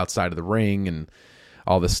outside of the ring and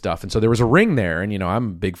all this stuff. And so there was a ring there, and I'm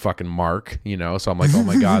a big fucking mark, so I'm like, oh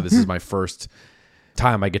my god, this is my first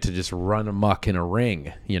time I get to just run amok in a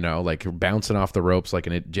ring, like bouncing off the ropes like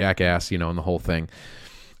a jackass, and the whole thing.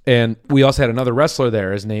 And we also had another wrestler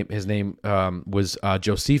there. His name was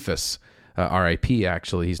Josephus, R.I.P.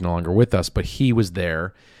 Actually, he's no longer with us, but he was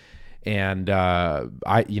there. And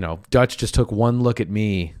Dutch just took one look at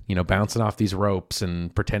me, bouncing off these ropes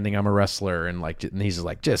and pretending I'm a wrestler, and he's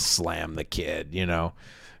like, just slam the kid,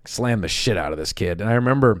 slam the shit out of this kid. And I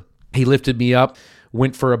remember he lifted me up,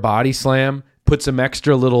 went for a body slam, put some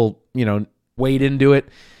extra little, weight into it,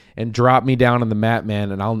 and dropped me down on the mat,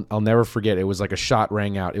 man. And I'll never forget. It was like a shot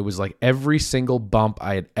rang out. It was like every single bump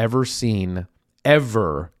I had ever seen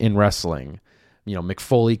ever in wrestling.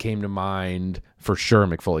 McFoley came to mind, for sure.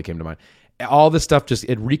 McFoley came to mind. All this stuff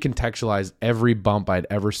it recontextualized every bump I'd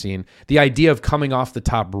ever seen. The idea of coming off the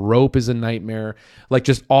top rope is a nightmare. Like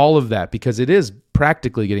just all of that, because it is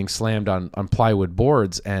practically getting slammed on plywood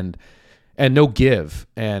boards and no give.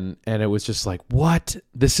 And it was just like, what?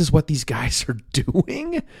 This is what these guys are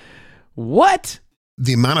doing? What?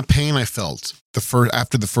 The amount of pain I felt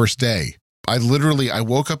after the first day, I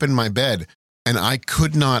woke up in my bed and I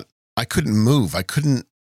couldn't move. I couldn't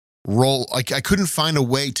roll. I couldn't find a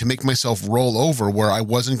way to make myself roll over where I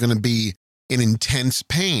wasn't going to be in intense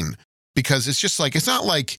pain, because it's just like, it's not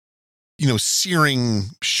like, searing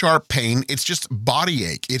sharp pain. It's just body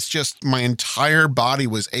ache. It's just my entire body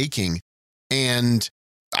was aching. And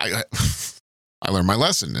I learned my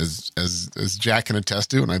lesson, as Jack can attest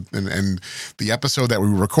to. And the episode that we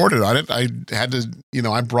recorded on it, I had to,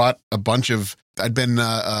 I brought a bunch of, I'd been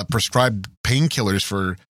prescribed painkillers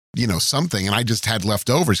for, something, and I just had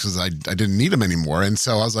leftovers because I didn't need them anymore. And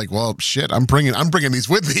so I was like, well, shit, I'm bringing these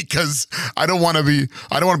with me because I don't want to be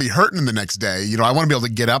hurting the next day. I want to be able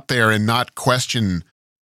to get up there and not question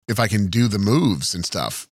if I can do the moves and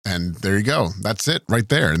stuff. And there you go. That's it right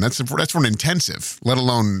there. And that's for an intensive, let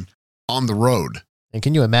alone on the road. And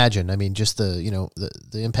can you imagine? I mean, just the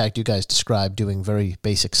impact you guys described, doing very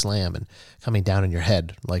basic slam and coming down in your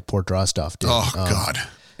head like poor Drozdov did. Oh God.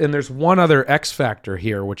 And there's one other X factor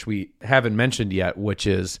here, which we haven't mentioned yet, which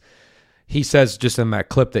is he says just in that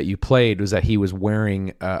clip that you played was that he was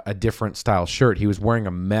wearing a different style shirt. He was wearing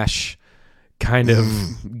a mesh kind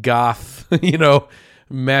of goth,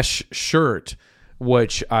 mesh shirt,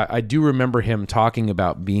 which I do remember him talking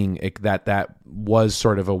about being that was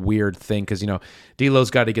sort of a weird thing because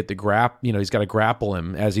D'Lo's got to get the he's got to grapple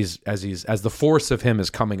him as the force of him is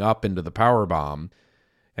coming up into the power bomb,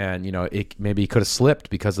 and maybe he could have slipped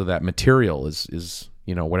because of that material is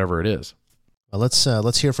whatever it is. Well,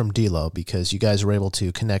 let's hear from D'Lo because you guys were able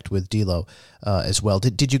to connect with D'Lo as well.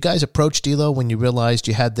 Did you guys approach D'Lo when you realized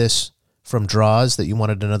you had this from Droz that you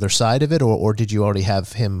wanted another side of it, or did you already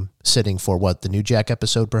have him sitting for the New Jack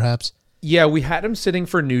episode, perhaps? Yeah, we had him sitting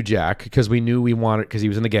for New Jack because we knew we wanted, because he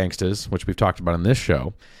was in the Gangstas, which we've talked about in this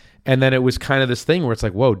show. And then it was kind of this thing where it's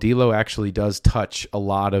like, whoa, D'Lo actually does touch a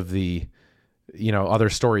lot of the, other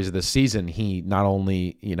stories of this season. He not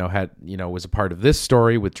only, had, was a part of this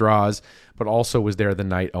story with Droz, but also was there the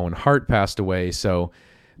night Owen Hart passed away. So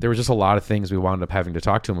there was just a lot of things we wound up having to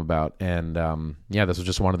talk to him about. And this was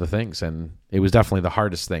just one of the things. And it was definitely the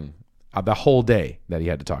hardest thing the whole day that he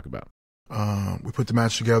had to talk about. We put the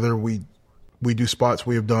match together. We do spots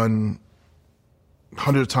we have done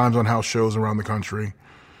hundreds of times on house shows around the country.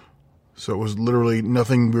 So it was literally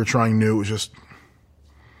nothing we were trying new. It was just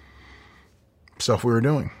stuff we were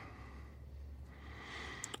doing.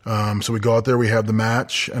 So we go out there, we have the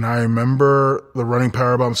match, and I remember the running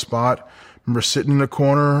powerbomb spot. I remember sitting in a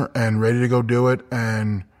corner and ready to go do it,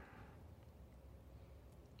 and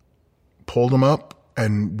pulled him up,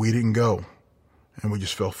 and we didn't go, and we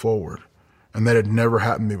just fell forward. And that had never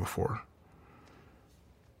happened to me before.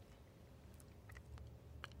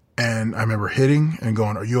 And I remember hitting and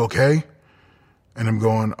going, "Are you okay?" And I'm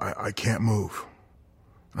going, I can't move.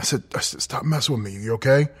 I said, "Stop messing with me. You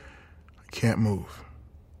okay?" "I can't move."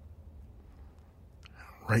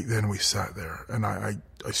 Right then we sat there, and I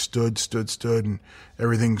stood, and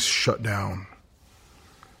everything's shut down.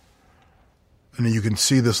 And then you can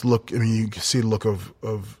see this look. I mean, you can see the look of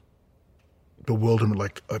bewilderment,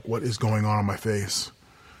 like what is going on my face.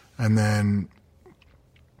 And then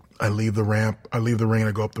I leave the ring, and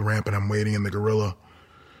I go up the ramp, and I'm waiting in the gorilla.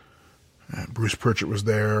 And Bruce Pritchett was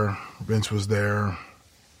there, Vince was there,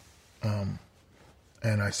 and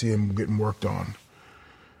I see him getting worked on.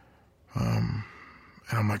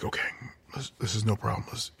 And I'm like, okay, this is no problem.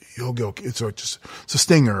 He'll go. It's a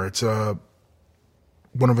stinger. It's one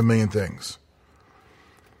of a million things.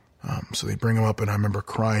 So they bring him up, and I remember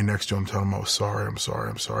crying next to him, telling him I was sorry. I'm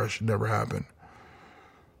sorry. It should never happen.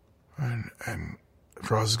 And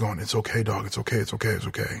Droz is going, "It's okay, dog. It's okay.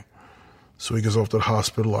 So he goes off to the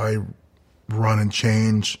hospital. I run and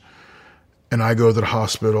change, and I go to the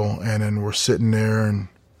hospital, and then we're sitting there, and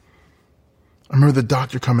I remember the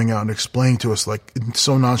doctor coming out and explaining to us, like,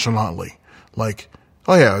 so nonchalantly, like,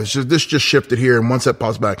 "Oh yeah, this just shifted here, and once that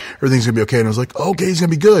pops back, everything's gonna be okay." And I was like, "Okay, he's gonna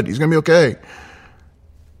be good. He's gonna be okay."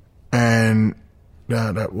 And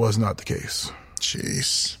that was not the case.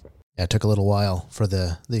 Jeez. Yeah, it took a little while for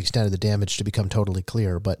the extent of the damage to become totally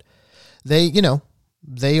clear, but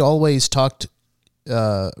they always talked,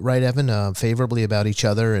 right, Evan, favorably about each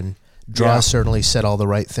other, and Droz certainly said all the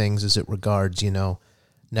right things as it regards,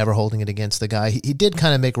 never holding it against the guy. He did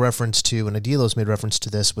kind of make reference to, and D'Lo's made reference to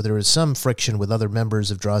this, where there was some friction with other members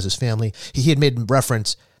of Droz's family. He had made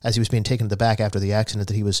reference as he was being taken to the back after the accident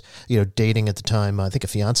that he was, dating at the time, I think a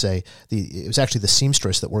fiance. It was actually the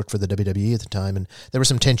seamstress that worked for the WWE at the time, and there was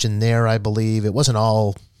some tension there, I believe. It wasn't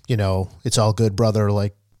all, it's all good, brother,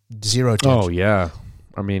 like zero tension. Oh, yeah.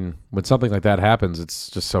 I mean, when something like that happens, it's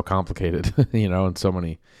just so complicated, in so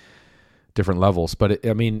many different levels. But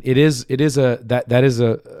it is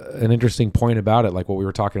an interesting point about it. Like what we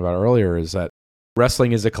were talking about earlier is that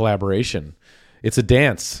wrestling is a collaboration. It's a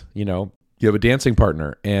dance, you have a dancing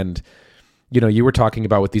partner, and, you were talking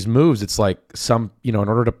about with these moves, it's like in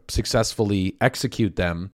order to successfully execute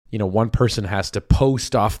them, one person has to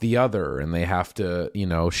post off the other, and they have to,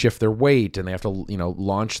 shift their weight, and they have to,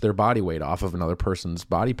 launch their body weight off of another person's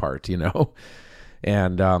body part,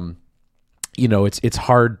 and, it's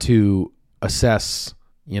hard to assess,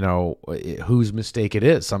 whose mistake it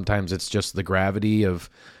is. Sometimes it's just the gravity of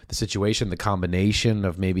the situation, the combination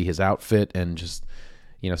of maybe his outfit and just,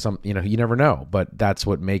 you never know, but that's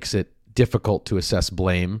what makes it difficult to assess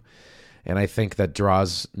blame. And I think that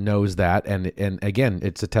Droz knows that. And again,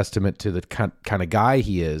 it's a testament to the kind of guy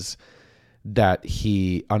he is, that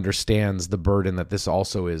he understands the burden that this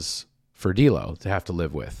also is for D'Lo to have to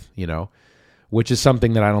live with, which is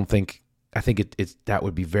something that I think it's that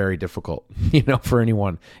would be very difficult, for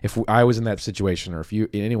anyone. If I was in that situation, or if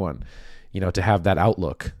anyone, to have that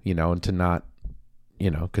outlook, and to not,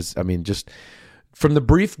 because just from the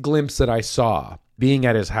brief glimpse that I saw being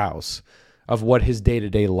at his house of what his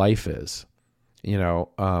day-to-day life is,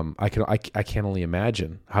 I can only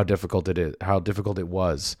imagine how difficult it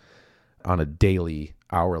was on a daily,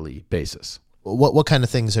 hourly basis. What kind of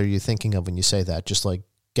things are you thinking of when you say that? Just like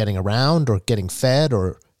getting around or getting fed,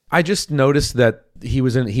 or? I just noticed that he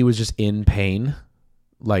was just in pain,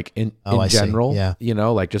 like in general. Yeah.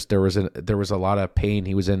 Like just there was a lot of pain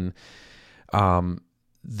he was in.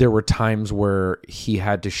 There were times where he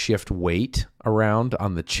had to shift weight around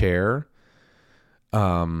on the chair,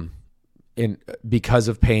 because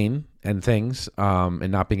of pain and things,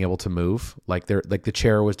 and not being able to move. Like the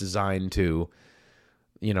chair was designed to,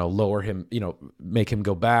 lower him, make him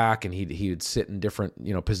go back, and he would sit in different,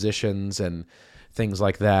 positions and things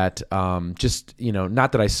like that. Just,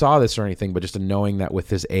 not that I saw this or anything, but just knowing that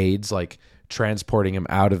with his aides, like transporting him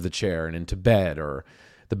out of the chair and into bed or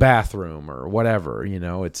the bathroom or whatever,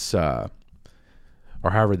 it's, or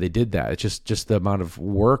however they did that. It's just the amount of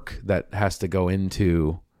work that has to go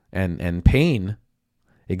into, and pain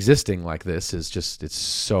existing like this is just, it's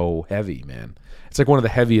so heavy, man. It's like one of the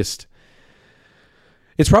heaviest,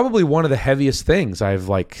 it's probably one of the heaviest things I've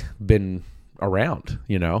like been around,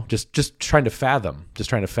 just trying to fathom,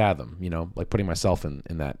 like putting myself in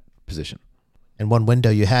that position. And one window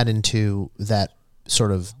you had into that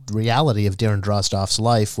sort of reality of Darren Drozdov's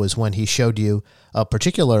life was when he showed you a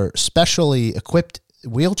particular specially equipped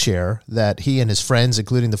wheelchair that he and his friends,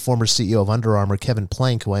 including the former CEO of Under Armour, Kevin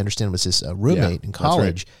Plank, who I understand was his roommate in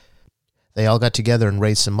college, they all got together and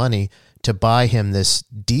raised some money to buy him this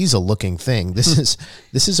diesel-looking thing. This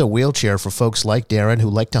is a wheelchair for folks like Darren who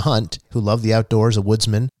like to hunt, who love the outdoors, a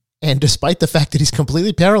woodsman. And despite the fact that he's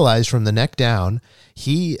completely paralyzed from the neck down,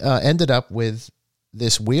 he ended up with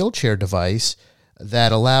this wheelchair device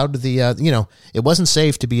that allowed the, it wasn't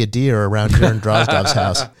safe to be a deer around Darren Drozdov's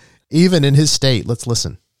house, even in his state. Let's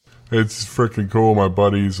listen. It's freaking cool. My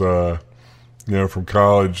buddies, from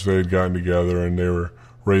college, they had gotten together and they were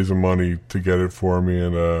raising money to get it for me,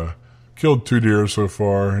 and killed 2 deer so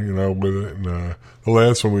far, with it. And the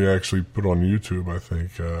last one we actually put on YouTube, I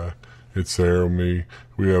think. It's there. We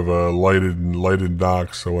have lighted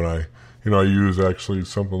docks, so when I use actually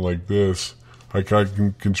something like this, I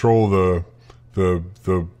can control the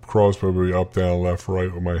crossbow up, down, left,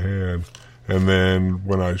 right with my hand, and then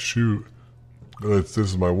when I shoot, this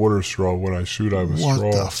is my water straw. When I shoot, I have a straw.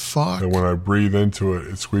 What the fuck? And when I breathe into it,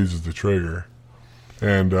 it squeezes the trigger.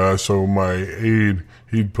 And so my aide,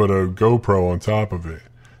 he'd put a GoPro on top of it,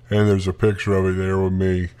 and there's a picture of it there with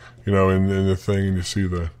me, in the thing, and you see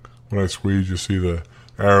when I squeeze, you see the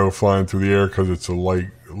arrow flying through the air because it's a light,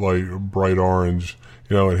 bright orange,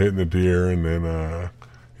 and hitting the deer, and then,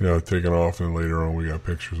 taking off, and later on we got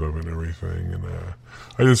pictures of it and everything. And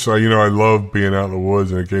I love being out in the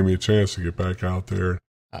woods, and it gave me a chance to get back out there.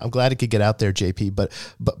 I'm glad it could get out there, JP,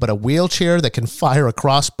 but a wheelchair that can fire a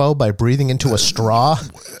crossbow by breathing into a straw?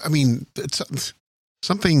 I mean,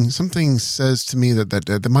 something says to me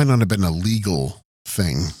that might not have been a legal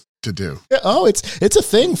thing to do. Oh, it's a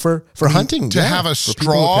thing for hunting. To have a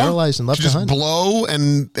straw paralyzed and love to just hunt. blow,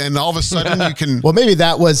 and all of a sudden you can... Well, maybe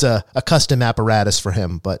that was a custom apparatus for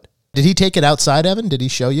him, but did he take it outside, Evan? Did he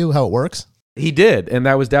show you how it works? He did, and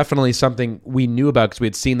that was definitely something we knew about because we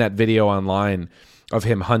had seen that video online of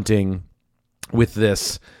him hunting with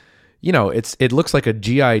this, it looks like a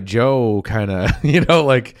G.I. Joe kind of,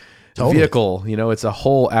 like Totally. vehicle, it's a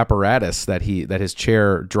whole apparatus that his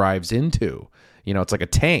chair drives into, it's like a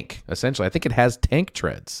tank, essentially. I think it has tank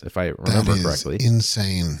treads, if I remember correctly.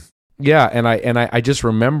 Insane. Yeah. And I just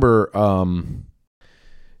remember,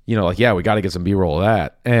 we got to get some B-roll of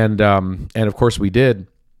that. And of course we did.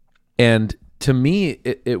 And to me,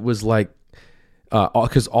 it was like,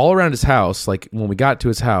 because all around his house, like when we got to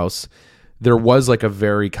his house, there was like a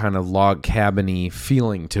very kind of log cabin-y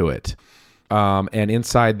feeling to it. And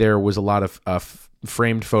inside there was a lot of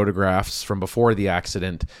framed photographs from before the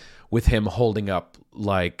accident with him holding up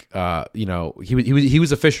like, he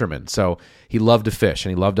was a fisherman. So he loved to fish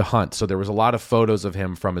and he loved to hunt. So there was a lot of photos of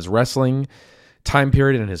him from his wrestling time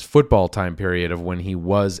period and his football time period of when he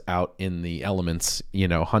was out in the elements,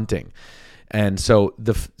 hunting. And so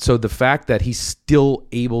the fact that he's still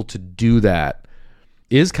able to do that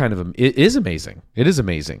is it is amazing. It is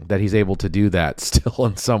amazing that he's able to do that still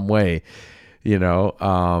in some way, we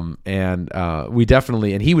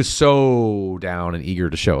definitely, and he was so down and eager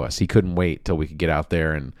to show us. He couldn't wait till we could get out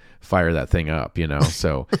there and fire that thing up,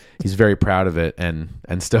 so he's very proud of it and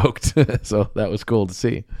stoked. So that was cool to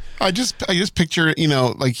see. I just picture,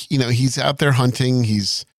 he's out there hunting.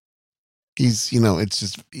 He's it's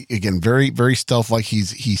just, again, very, very stealth-like. He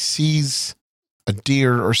sees a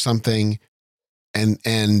deer or something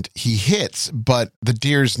and he hits, but the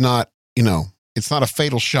deer's not, it's not a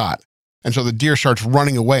fatal shot. And so the deer starts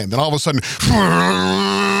running away. And then all of a sudden,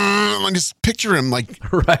 I just picture him like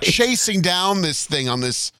chasing down this thing on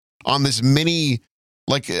this mini,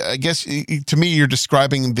 like, I guess to me, you're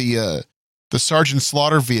describing the Sergeant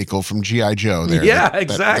Slaughter vehicle from G.I. Joe there. Yeah,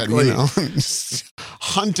 exactly.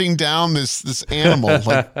 Hunting down this animal.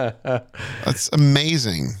 Like, that's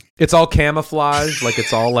amazing. It's all camouflage, like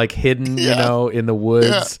it's all like hidden, in the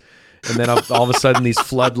woods. Yeah. And then all of a sudden these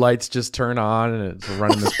floodlights just turn on and it's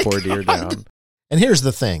running this poor deer down. And here's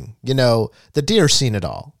the thing, the deer's seen it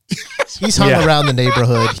all. He's hung around the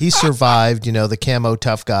neighborhood. He survived, the camo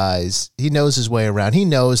tough guys. He knows his way around. He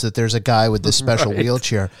knows that there's a guy with this special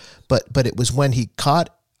wheelchair. But it was when he caught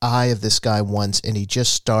eye of this guy once and he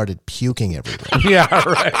just started puking everywhere. Yeah,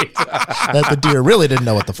 right. That the deer really didn't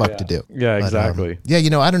know what the fuck to do. Yeah, exactly. But,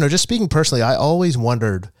 I don't know. Just speaking personally, I always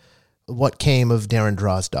wondered what came of Darren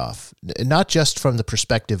Drozdov, not just from the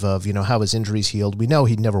perspective of, how his injuries healed. We know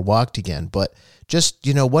he'd never walked again, but just,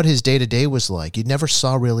 what his day-to-day was like. You never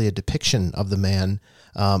saw really a depiction of the man.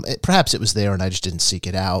 Perhaps it was there and I just didn't seek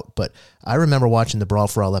it out, but I remember watching the Brawl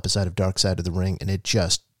for All episode of Dark Side of the Ring and it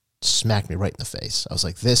just smacked me right in the face. I was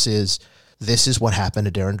like, this is what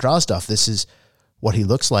happened to Darren Drozdov. This is what he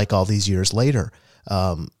looks like all these years later.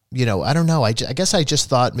 I don't know. I guess I just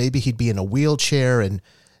thought maybe he'd be in a wheelchair and,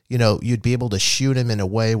 you'd be able to shoot him in a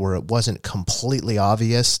way where it wasn't completely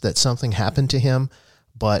obvious that something happened to him.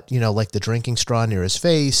 But, like the drinking straw near his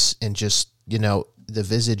face and just, the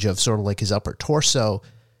visage of sort of like his upper torso.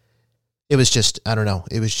 It was just, I don't know.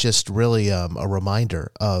 It was just really a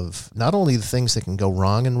reminder of not only the things that can go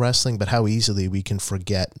wrong in wrestling, but how easily we can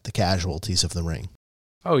forget the casualties of the ring.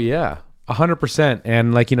 Oh, yeah, 100%.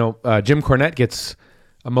 And like, Jim Cornette gets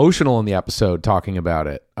emotional in the episode talking about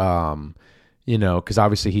it. Because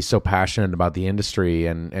obviously he's so passionate about the industry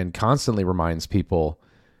and constantly reminds people,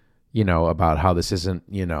 about how this isn't,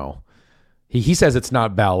 he says it's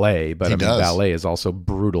not ballet, but ballet is also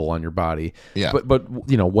brutal on your body. Yeah. But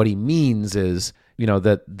what he means is,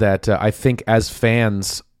 that I think as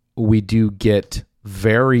fans, we do get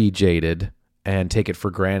very jaded and take it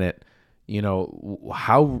for granted,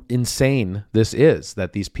 how insane this is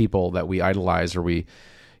that these people that we idolize or we,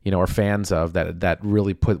 are fans of that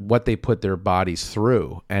really put their bodies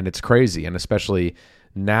through. And it's crazy. And especially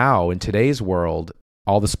now in today's world,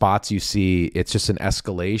 all the spots you see, it's just an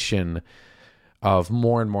escalation of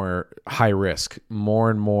more and more high risk, more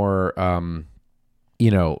and more,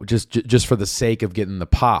 just for the sake of getting the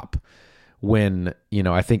pop when,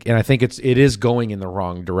 I think it is going in the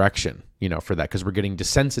wrong direction, for that. 'Cause we're getting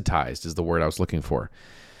desensitized is the word I was looking for.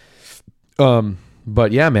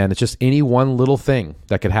 But yeah, man, it's just any one little thing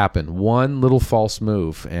that could happen, one little false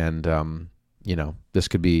move. And, this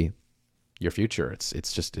could be your future.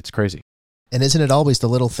 It's crazy. And isn't it always the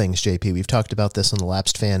little things, JP? We've talked about this on the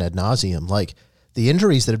Lapsed Fan ad nauseum. Like the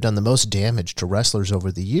injuries that have done the most damage to wrestlers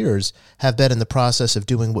over the years have been in the process of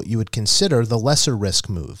doing what you would consider the lesser risk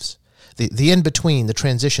moves. The in-between, the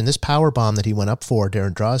transition, this power bomb that he went up for,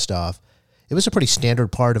 Darren Drozdov, it was a pretty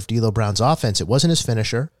standard part of D'Lo Brown's offense. It wasn't his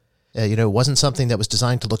finisher. It wasn't something that was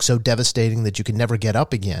designed to look so devastating that you could never get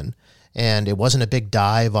up again. And it wasn't a big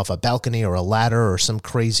dive off a balcony or a ladder or some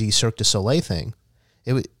crazy Cirque du Soleil thing.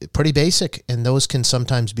 It was pretty basic, and those can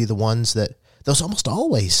sometimes be the ones those almost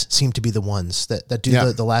always seem to be the ones that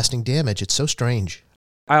do the lasting damage. It's so strange.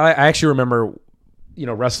 I actually remember,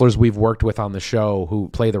 wrestlers we've worked with on the show who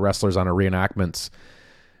play the wrestlers on our reenactments.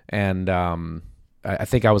 And I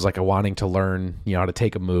think I was like wanting to learn, how to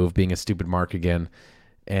take a move, being a stupid mark again,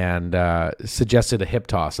 and suggested a hip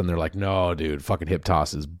toss. And they're like, no, dude, fucking hip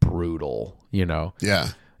toss is brutal, Yeah.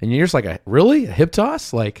 And you're just like, really? A hip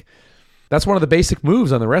toss? Like, that's one of the basic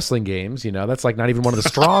moves on the wrestling games, That's like not even one of the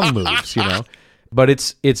strong moves, But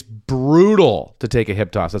it's brutal to take a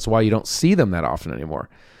hip toss. That's why you don't see them that often anymore.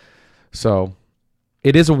 So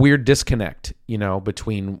it is a weird disconnect,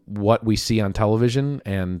 between what we see on television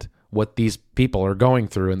and what these people are going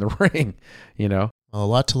through in the ring, A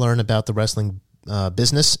lot to learn about the wrestling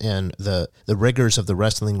business and the rigors of the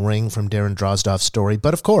wrestling ring from Darren Drozdov's story.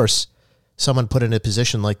 But of course, someone put in a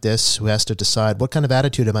position like this who has to decide what kind of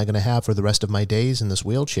attitude am I going to have for the rest of my days in this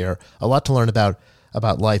wheelchair. A lot to learn about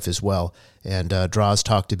life as well. And Droz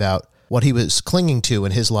talked about what he was clinging to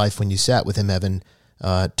in his life when you sat with him, Evan,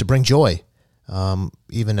 to bring joy,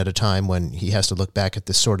 even at a time when he has to look back at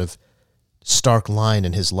this sort of stark line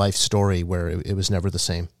in his life story where it was never the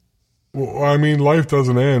same. Well, I mean, life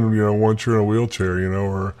doesn't end, once you're in a wheelchair,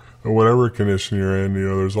 or whatever condition you're in.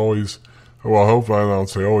 There's always, well, hopefully I don't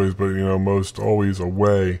say always, but, most always a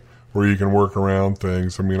way where you can work around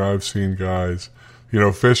things. I mean, I've seen guys,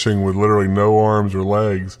 fishing with literally no arms or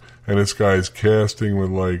legs, and this guy's casting with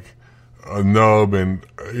like a nub, and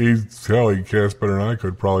he cast better than I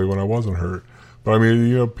could probably when I wasn't hurt. But I mean,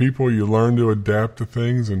 you know, people, you learn to adapt to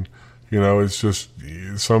things, and you know, it's just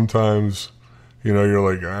sometimes, you know, you're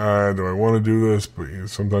like, do I want to do this? But you know,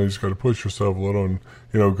 sometimes you just got to push yourself a little and,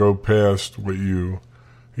 you know, go past what you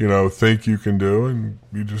know, think you can do, and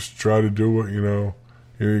you just try to do what, you know,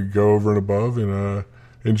 you go over and above and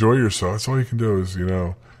enjoy yourself. That's all you can do is, you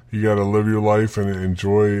know, you got to live your life and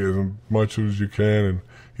enjoy as much as you can. And,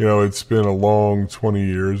 you know, it's been a long 20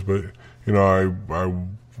 years, but, you know,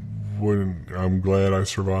 I'm glad I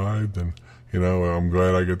survived, and, you know, I'm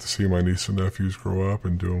glad I get to see my niece and nephews grow up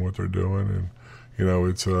and doing what they're doing. And, you know,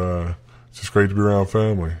 it's just great to be around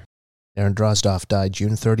family. Darren Drozdov died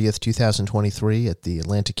June 30th, 2023 at the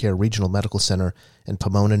Atlantic Care Regional Medical Center in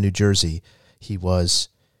Pomona, New Jersey. He was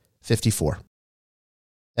 54.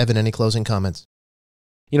 Evan, any closing comments?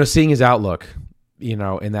 You know, seeing his outlook, you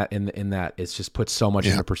know, in that it's just put so much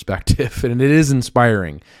into perspective, and it is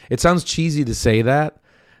inspiring. It sounds cheesy to say that,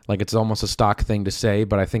 like it's almost a stock thing to say,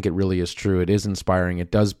 but I think it really is true. It is inspiring.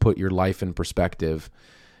 It does put your life in perspective,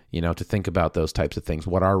 you know, to think about those types of things.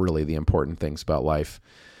 What are really the important things about life?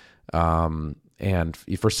 And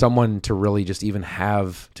for someone to really just even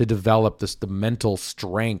have to develop the mental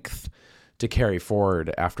strength to carry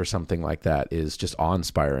forward after something like that is just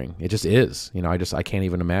awe-inspiring. It just is, you know, I can't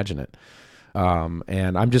even imagine it.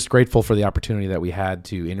 And I'm just grateful for the opportunity that we had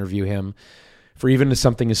to interview him for even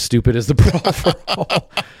something as stupid as the Pro.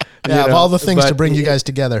 Yeah, of all the things to bring you guys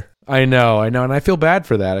together. I know. And I feel bad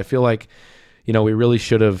for that. I feel like, you know, we really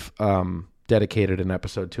should have, dedicated an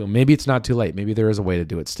episode to him. Maybe it's not too late. Maybe there is a way to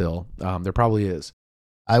do it still. There probably is.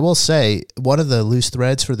 I will say one of the loose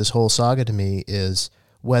threads for this whole saga to me is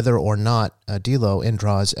whether or not D'Lo and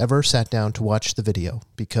Droz ever sat down to watch the video,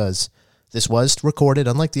 because this was recorded,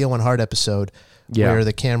 unlike the Owen Hart episode, where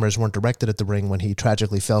the cameras weren't directed at the ring when he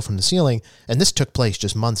tragically fell from the ceiling. And this took place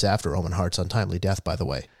just months after Owen Hart's untimely death, by the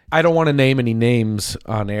way. I don't want to name any names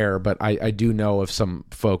on air, but I do know of some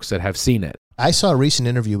folks that have seen it. I saw a recent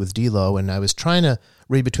interview with D'Lo, and I was trying to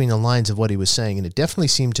read between the lines of what he was saying, and it definitely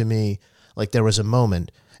seemed to me like there was a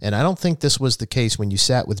moment, and I don't think this was the case when you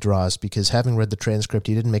sat with Droz, because having read the transcript,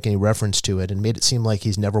 he didn't make any reference to it and made it seem like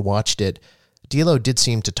he's never watched it. D'Lo did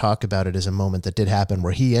seem to talk about it as a moment that did happen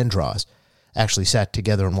where he and Droz actually sat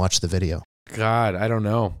together and watched the video. God, I don't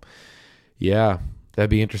know. Yeah,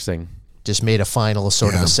 that'd be interesting. Just made a final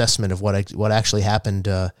sort of assessment of what actually happened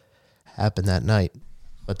that night.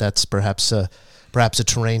 But that's perhaps a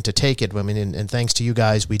terrain to take it. I mean, and thanks to you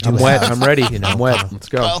guys, we do. I'm wet. Have, I'm ready. You know, I'm wet. Let's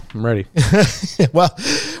go. I'm ready.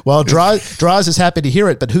 well, Droz is happy to hear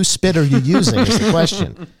it, but whose spit are you using is the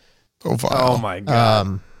question. Oh my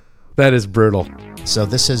God. That is brutal. So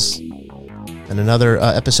this is another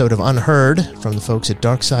episode of Unheard from the folks at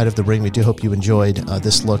Dark Side of the Ring. We do hope you enjoyed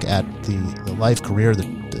this look at the life, career,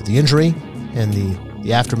 the injury, and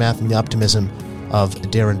the aftermath and the optimism of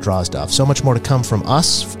Darren Drozdov. So much more to come from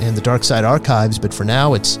us and the Dark Side archives, but for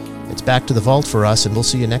now, it's back to the vault for us, and we'll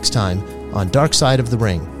see you next time on Dark Side of the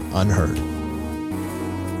Ring, Unheard.